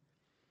anyone.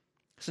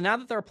 So now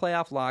that they're a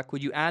playoff lock,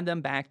 would you add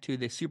them back to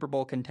the Super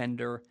Bowl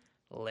contender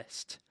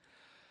list?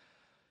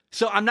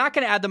 So I'm not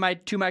going to add them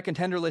to my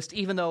contender list,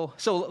 even though.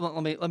 So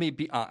let me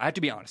be. I have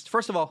to be honest.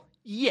 First of all,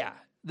 yeah,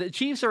 the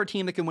Chiefs are a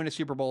team that can win a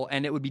Super Bowl,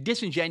 and it would be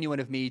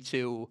disingenuous of me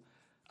to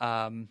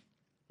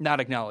not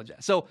acknowledge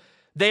that. So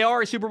they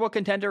are a Super Bowl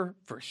contender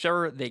for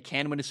sure. They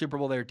can win a Super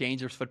Bowl. They're a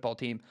dangerous football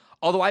team.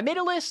 Although I made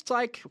a list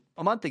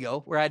a month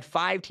ago where I had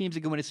 5 teams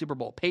that can win a Super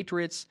Bowl: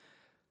 Patriots,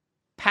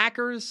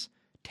 Packers,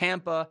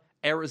 Tampa,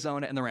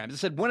 Arizona, and the Rams. I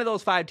said one of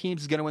those 5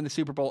 teams is going to win the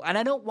Super Bowl, and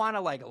I don't want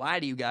to lie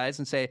to you guys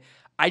and say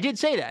I did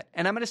say that,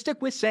 and I'm going to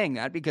stick with saying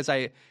that because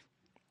I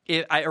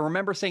I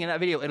remember saying in that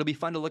video, it'll be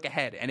fun to look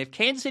ahead. And if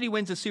Kansas City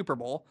wins the Super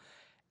Bowl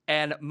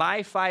and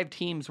my 5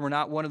 teams were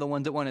not one of the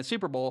ones that won a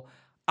Super Bowl,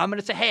 I'm going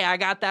to say, hey, I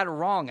got that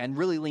wrong, and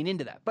really lean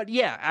into that. But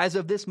yeah, as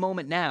of this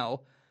moment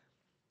now,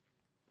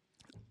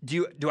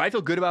 do I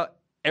feel good about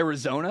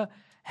Arizona?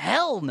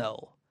 Hell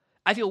no.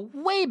 I feel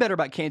way better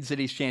about Kansas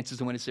City's chances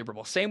to win a Super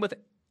Bowl. Same with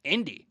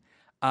Indy.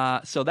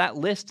 So that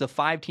list of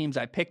 5 teams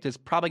I picked is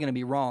probably going to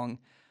be wrong.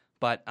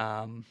 But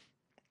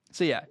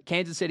so yeah,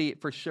 Kansas City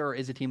for sure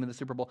is a team in the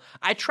Super Bowl.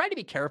 I try to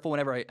be careful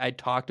whenever I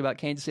talked about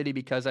Kansas City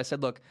because I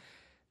said, look,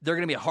 they're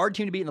going to be a hard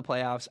team to beat in the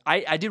playoffs.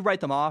 I did write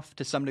them off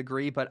to some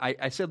degree, but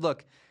I said,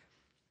 look,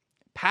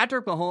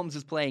 Patrick Mahomes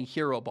is playing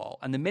hero ball.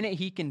 And the minute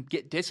he can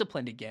get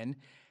disciplined again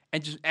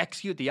and just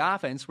execute the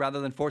offense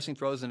rather than forcing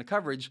throws into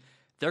coverage,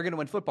 they're going to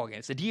win football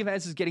games. The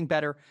defense is getting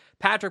better.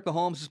 Patrick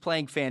Mahomes is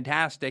playing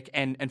fantastic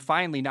and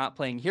finally not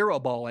playing hero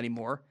ball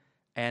anymore.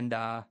 And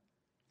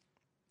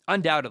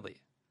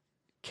undoubtedly,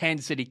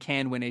 Kansas City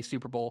can win a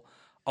Super Bowl.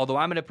 Although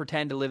I'm going to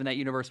pretend to live in that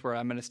universe where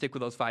I'm going to stick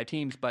with those 5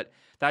 teams, but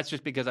that's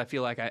just because I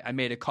feel like I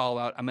made a call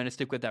out. I'm going to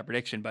stick with that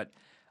prediction. But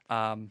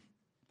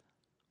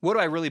what do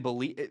I really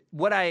believe?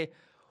 My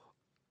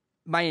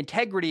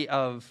integrity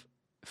of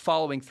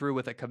following through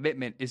with a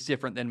commitment is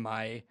different than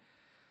my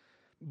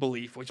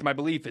belief, which my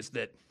belief is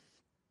that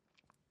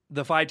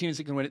the 5 teams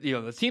that can win,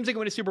 the teams that can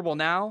win a Super Bowl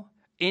now,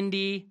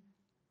 Indy,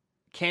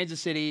 Kansas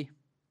City,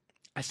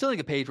 I still think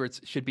the Patriots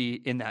should be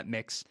in that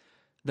mix.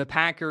 The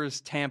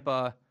Packers,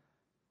 Tampa,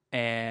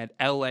 and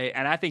LA,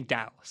 and I think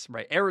Dallas,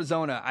 right?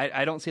 Arizona,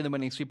 I don't see them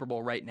winning Super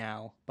Bowl right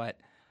now, but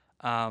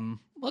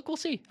look, we'll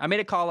see. I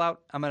made a call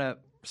out. I'm going to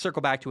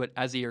circle back to it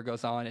as the year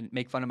goes on and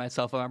make fun of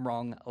myself if I'm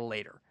wrong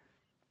later.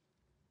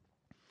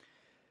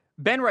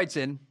 Ben writes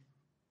in,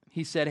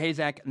 he said, hey,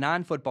 Zach,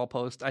 non-football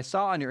post. I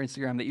saw on your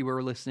Instagram that you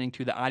were listening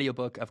to the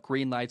audiobook of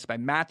Green Lights by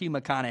Matthew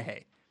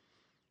McConaughey.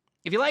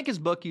 If you like his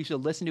book, you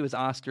should listen to his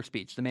Oscar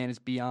speech. The man is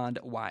beyond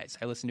wise.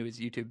 I listened to his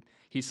YouTube.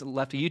 He's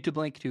left a YouTube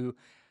link to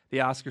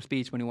the Oscar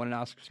speech when he won an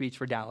Oscar speech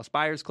for Dallas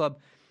Buyers Club.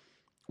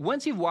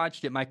 Once you've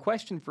watched it, my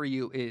question for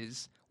you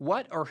is,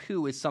 what or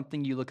who is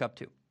something you look up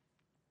to?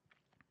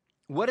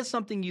 What is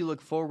something you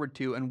look forward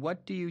to, and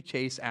what do you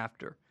chase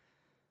after?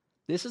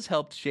 This has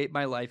helped shape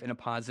my life in a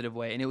positive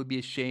way, and it would be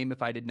a shame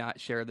if I did not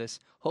share this.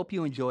 Hope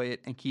you enjoy it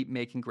and keep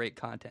making great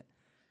content.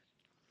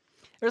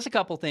 There's a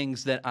couple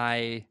things that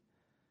I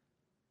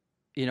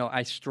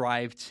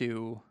strive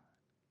to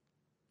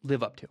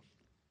live up to.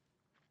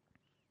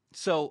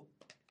 So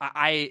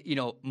I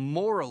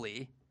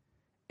morally,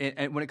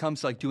 and when it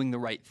comes to like doing the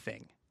right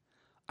thing,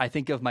 I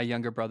think of my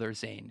younger brother,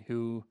 Zane,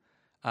 who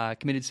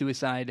committed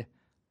suicide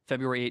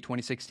February 8,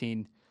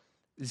 2016.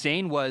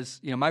 Zane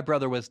was, my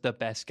brother was the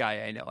best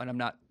guy I know. And I'm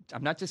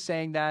not just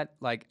saying that,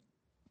 like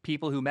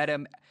people who met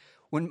him.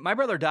 When my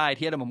brother died,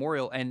 he had a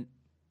memorial and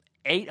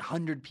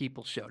 800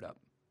 people showed up.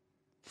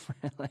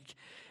 Like,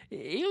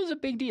 he was a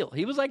big deal.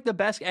 He was like the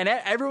best. And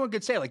everyone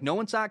could say, like, no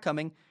one saw it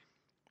coming.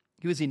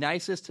 He was the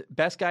nicest,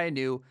 best guy I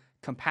knew,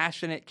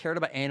 compassionate, cared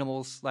about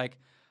animals. Like,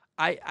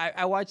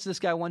 I watched this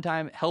guy one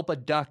time help a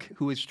duck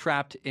who was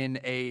trapped in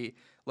a,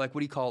 like,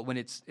 what do you call it when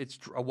it's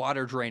a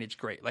water drainage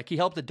grate? Like, he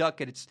helped the duck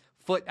get its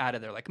foot out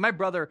of there. Like, my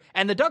brother,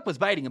 and the duck was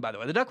biting him, by the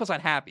way. The duck was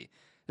not happy.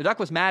 The duck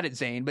was mad at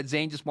Zane, but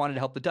Zane just wanted to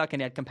help the duck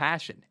and he had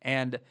compassion.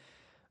 And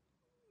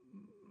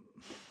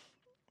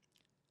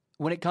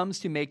when it comes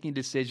to making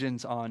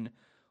decisions on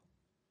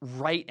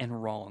right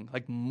and wrong,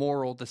 like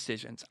moral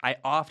decisions, I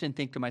often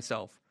think to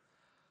myself,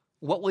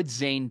 what would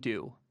Zane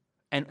do?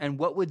 And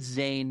what would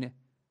Zane,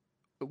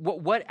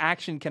 what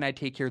action can I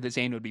take here that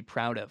Zane would be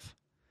proud of?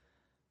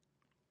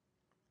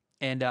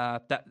 And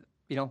that,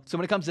 so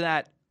when it comes to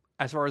that,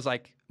 as far as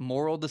like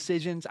moral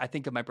decisions, I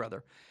think of my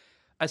brother.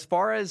 As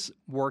far as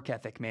work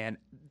ethic, man,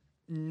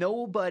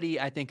 nobody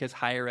I think has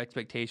higher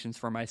expectations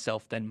for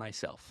myself than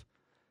myself.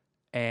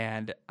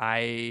 And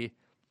I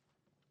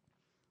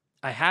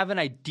have an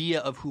idea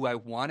of who I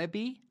want to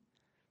be,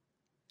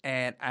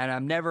 and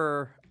I'm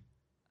never,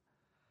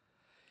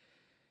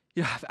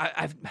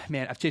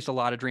 I've chased a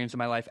lot of dreams in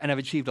my life, and I've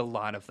achieved a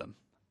lot of them.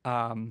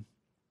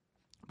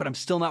 But I'm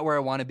still not where I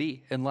want to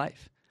be in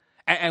life.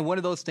 And one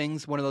of those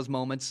things, one of those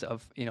moments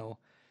of,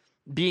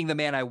 being the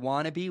man I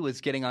want to be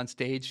was getting on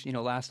stage,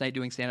 last night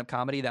doing stand-up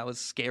comedy. That was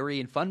scary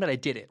and fun, but I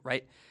did it,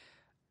 right?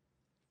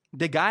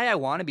 The guy I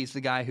want to be is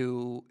the guy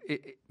who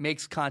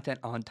makes content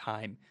on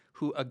time,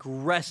 who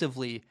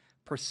aggressively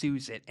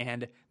pursues it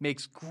and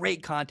makes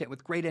great content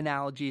with great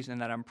analogies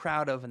and that I'm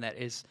proud of and that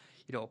is,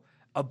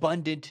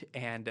 abundant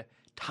and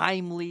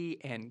timely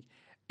and,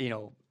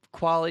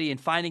 quality and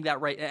finding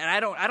that right. And I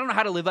don't know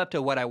how to live up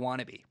to what I want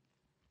to be.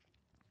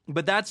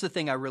 But that's the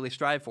thing I really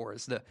strive for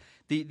is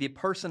the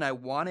person I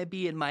want to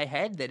be in my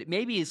head that it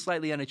maybe is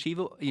slightly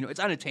unachievable. It's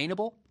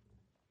unattainable.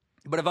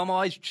 But if I'm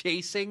always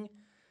chasing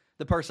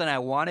the person I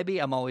want to be,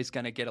 I'm always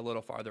going to get a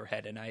little farther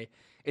ahead. And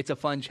it's a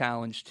fun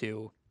challenge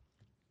to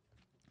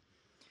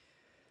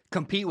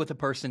compete with the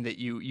person that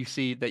you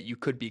see that you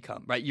could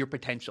become, right? Your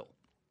potential.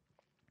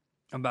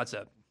 I'm about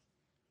to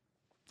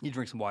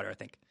drink some water, I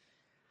think.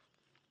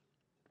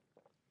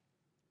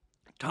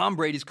 Tom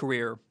Brady's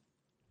career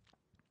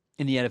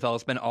in the NFL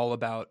has been all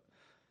about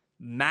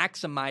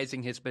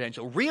maximizing his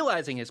potential,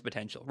 realizing his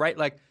potential, right?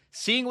 Like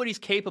seeing what he's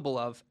capable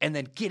of and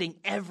then getting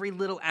every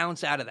little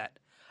ounce out of that.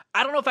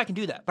 I don't know if I can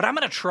do that, but I'm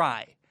going to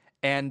try.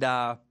 And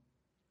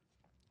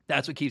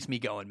that's what keeps me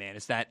going, man.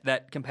 It's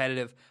that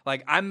competitive,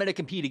 like I'm going to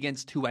compete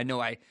against who I know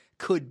I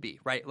could be,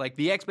 right? Like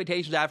the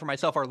expectations I have for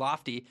myself are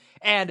lofty,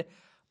 and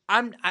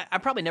I'm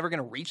probably never going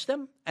to reach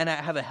them. And I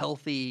have a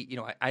healthy,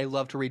 I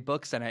love to read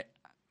books, and I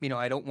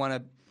don't want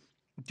to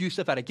do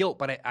stuff out of guilt,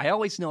 but I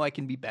always know I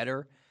can be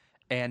better,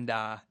 and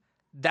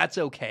that's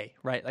okay,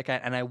 right? Like,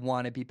 I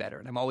want to be better,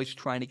 and I'm always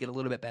trying to get a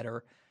little bit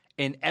better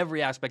in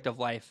every aspect of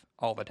life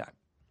all the time.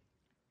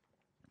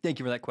 Thank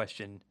you for that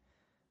question,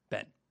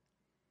 Ben.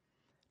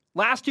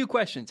 Last two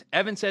questions.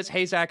 Evan says,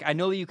 hey, Zach, I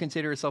know that you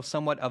consider yourself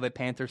somewhat of a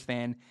Panthers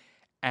fan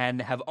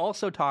and have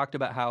also talked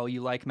about how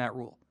you like Matt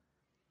Rule.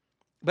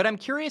 But I'm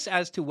curious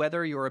as to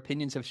whether your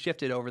opinions have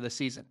shifted over the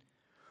season.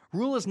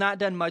 Rule has not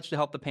done much to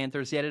help the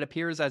Panthers, yet it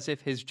appears as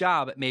if his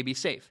job may be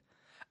safe.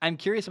 I'm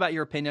curious about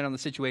your opinion on the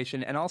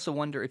situation and also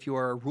wonder if you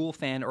are a Rule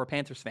fan or a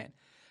Panthers fan.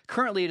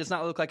 Currently, it does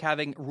not look like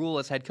having Rule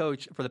as head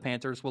coach for the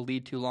Panthers will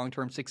lead to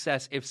long-term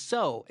success.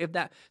 So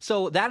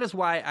that is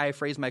why I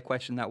phrased my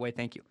question that way.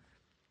 Thank you.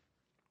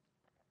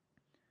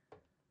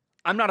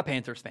 I'm not a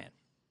Panthers fan,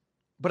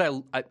 but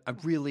I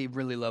really,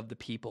 really love the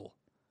people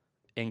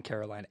in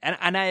Carolina.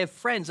 And I have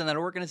friends in that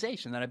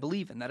organization that I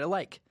believe in, that I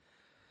like.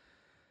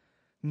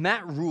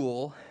 Matt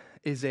Rule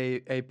is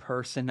a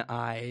person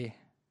I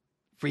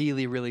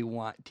really, really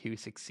want to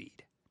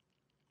succeed.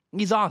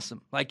 He's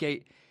awesome. Like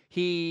it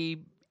feels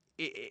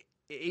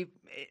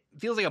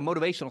like a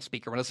motivational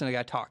speaker when I listen to a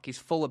guy talk. He's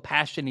full of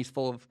passion. He's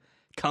full of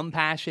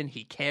compassion.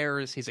 He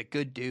cares. He's a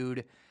good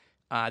dude.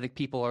 I think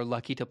people are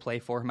lucky to play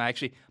for him.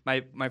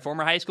 My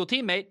former high school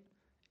teammate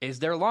is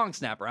their long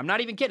snapper. I'm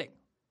not even kidding.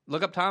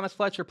 Look up Thomas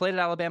Fletcher, played at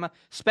Alabama,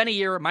 spent a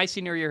year, my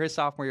senior year, his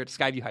sophomore year at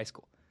Skyview High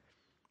School.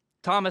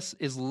 Thomas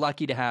is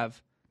lucky to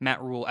have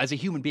Matt Rule as a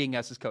human being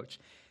as his coach.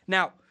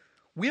 Now,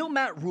 will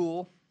Matt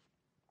Rule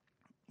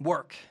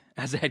work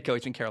as a head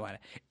coach in Carolina?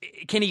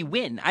 Can he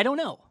win? I don't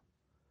know.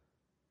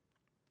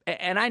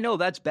 And I know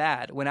that's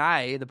bad when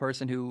I, the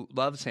person who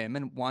loves him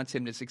and wants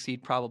him to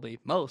succeed probably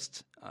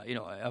most,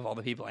 of all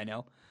the people I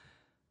know,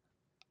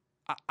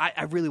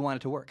 I really want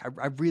it to work.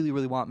 I really,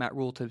 really want Matt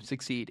Rule to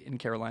succeed in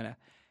Carolina.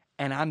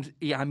 And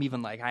I'm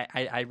even like,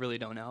 I really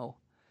don't know.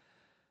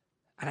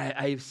 And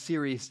I have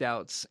serious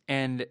doubts.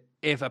 And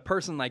if a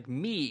person like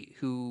me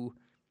who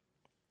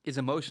is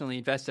emotionally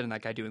invested in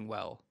that guy doing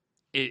well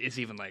is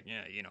even like,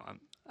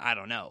 I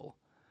don't know,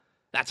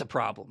 that's a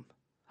problem.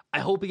 I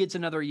hope he gets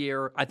another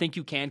year. I think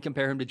you can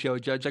compare him to Joe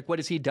Judge. Like, what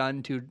has he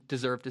done to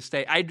deserve to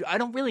stay? I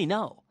don't really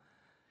know.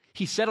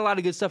 He said a lot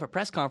of good stuff at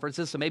press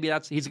conferences, so maybe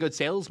he's a good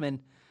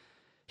salesman.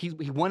 He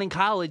won in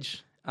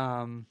college,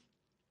 and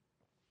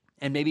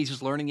maybe he's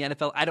just learning the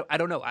NFL. I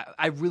don't know.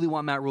 I really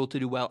want Matt Rule to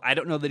do well. I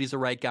don't know that he's the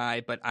right guy,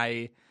 but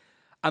I'm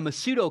a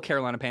pseudo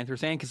Carolina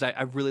Panthers fan because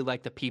I really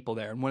like the people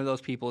there, and one of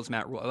those people is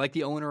Matt Rule. I like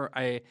the owner.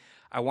 I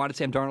wanted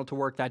Sam Darnold to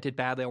work. That did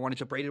badly. I wanted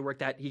Joe Brady to work.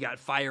 That he got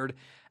fired.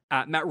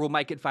 Matt Rule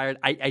might get fired.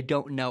 I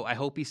don't know. I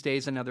hope he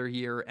stays another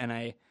year, and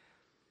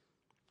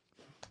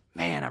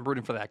I'm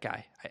rooting for that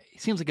guy. He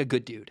seems like a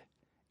good dude,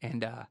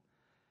 and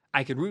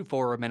I could root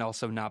for him and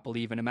also not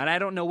believe in him. And I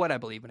don't know what I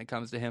believe when it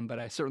comes to him, but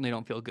I certainly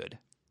don't feel good.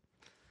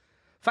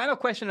 Final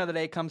question of the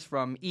day comes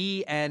from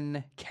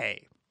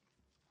ENK.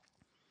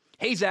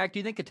 Hey, Zach, do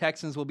you think the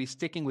Texans will be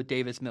sticking with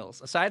Davis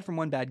Mills? Aside from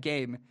one bad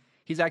game,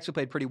 he's actually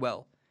played pretty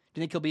well. Do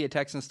you think he'll be a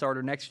Texans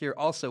starter next year?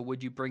 Also,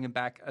 would you bring him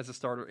back as a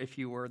starter if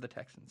you were the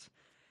Texans?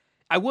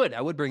 I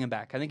would bring him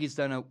back. I think he's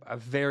done a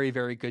very,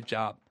 very good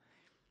job.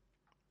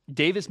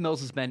 Davis Mills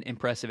has been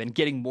impressive and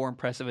getting more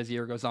impressive as the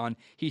year goes on.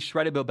 He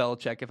shredded Bill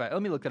Belichick.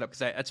 Let me look that up because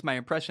that's my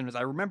impression. Is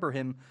I remember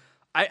him.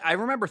 I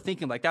remember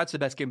thinking like that's the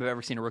best game I've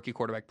ever seen a rookie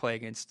quarterback play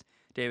against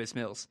Davis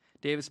Mills.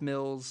 Davis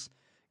Mills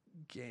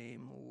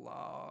game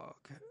log.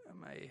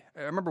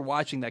 I remember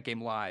watching that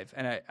game live,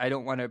 and I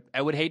don't want to.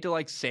 I would hate to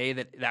like say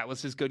that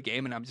was his good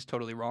game, and I'm just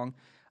totally wrong.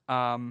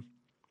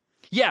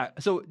 Yeah,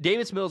 so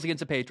Davis Mills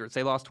against the Patriots.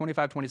 They lost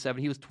 25-27.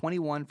 He was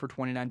 21 for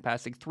 29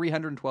 passing,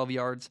 312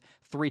 yards,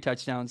 3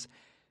 touchdowns,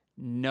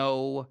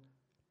 no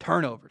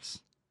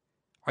turnovers.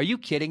 Are you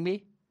kidding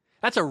me?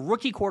 That's a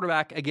rookie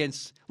quarterback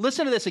against...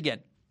 Listen to this again.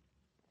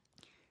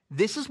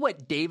 This is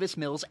what Davis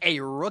Mills, a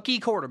rookie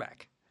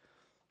quarterback,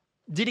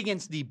 did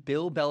against the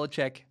Bill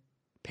Belichick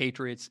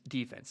Patriots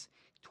defense.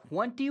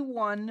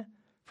 21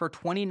 for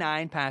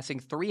 29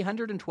 passing,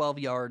 312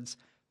 yards,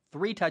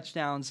 3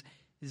 touchdowns,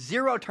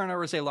 0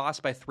 turnovers. They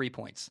lost by 3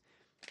 points.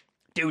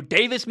 Dude,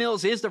 Davis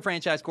Mills is the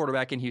franchise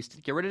quarterback in Houston.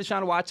 Get rid of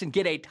Deshaun Watson.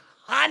 Get a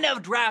ton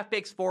of draft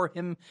picks for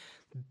him.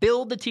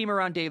 Build the team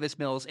around Davis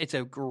Mills. It's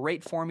a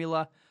great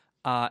formula,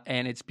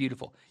 and it's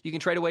beautiful. You can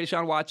trade away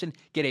Deshaun Watson,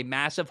 get a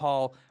massive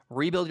haul,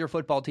 rebuild your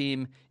football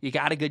team. You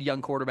got a good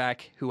young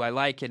quarterback who I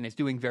like and is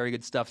doing very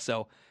good stuff.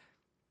 So,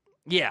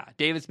 yeah,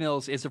 Davis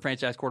Mills is the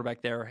franchise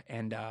quarterback there,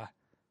 and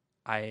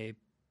I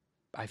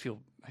feel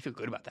feel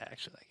good about that,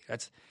 actually.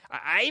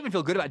 I even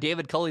feel good about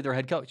David Culley, their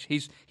head coach.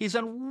 He's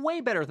done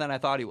way better than I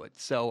thought he would.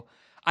 So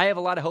I have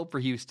a lot of hope for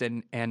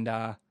Houston, and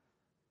I'm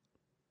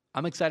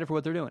excited for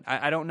what they're doing.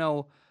 I don't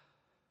know.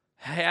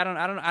 Hey, I don't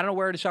know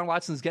where Deshaun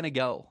Watson's going to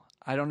go.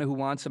 I don't know who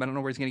wants him. I don't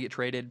know where he's going to get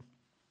traded.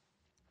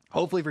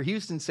 Hopefully, for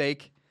Houston's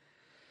sake,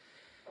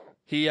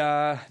 they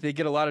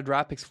get a lot of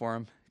draft picks for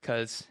him,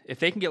 because if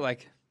they can get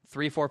like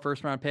 3-4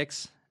 first-round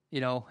picks,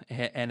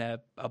 and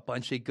a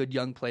bunch of good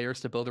young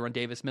players to build around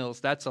Davis Mills,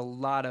 that's a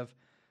lot of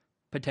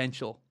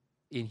potential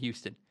in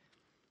Houston.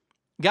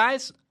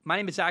 Guys, my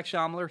name is Zach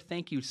Schaumler.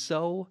 Thank you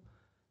so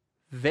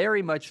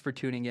very much for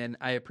tuning in.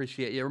 I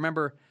appreciate you.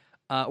 Remember,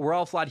 we're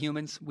all flawed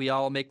humans. We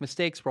all make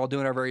mistakes. We're all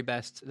doing our very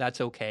best.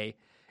 That's okay.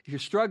 If you're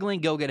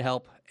struggling, go get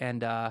help. And,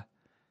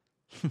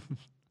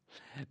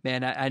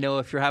 man, I know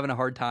if you're having a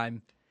hard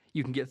time,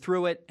 you can get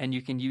through it, and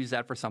you can use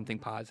that for something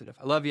positive.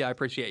 I love you. I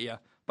appreciate you.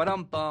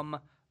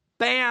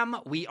 Bam,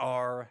 we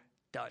are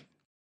done.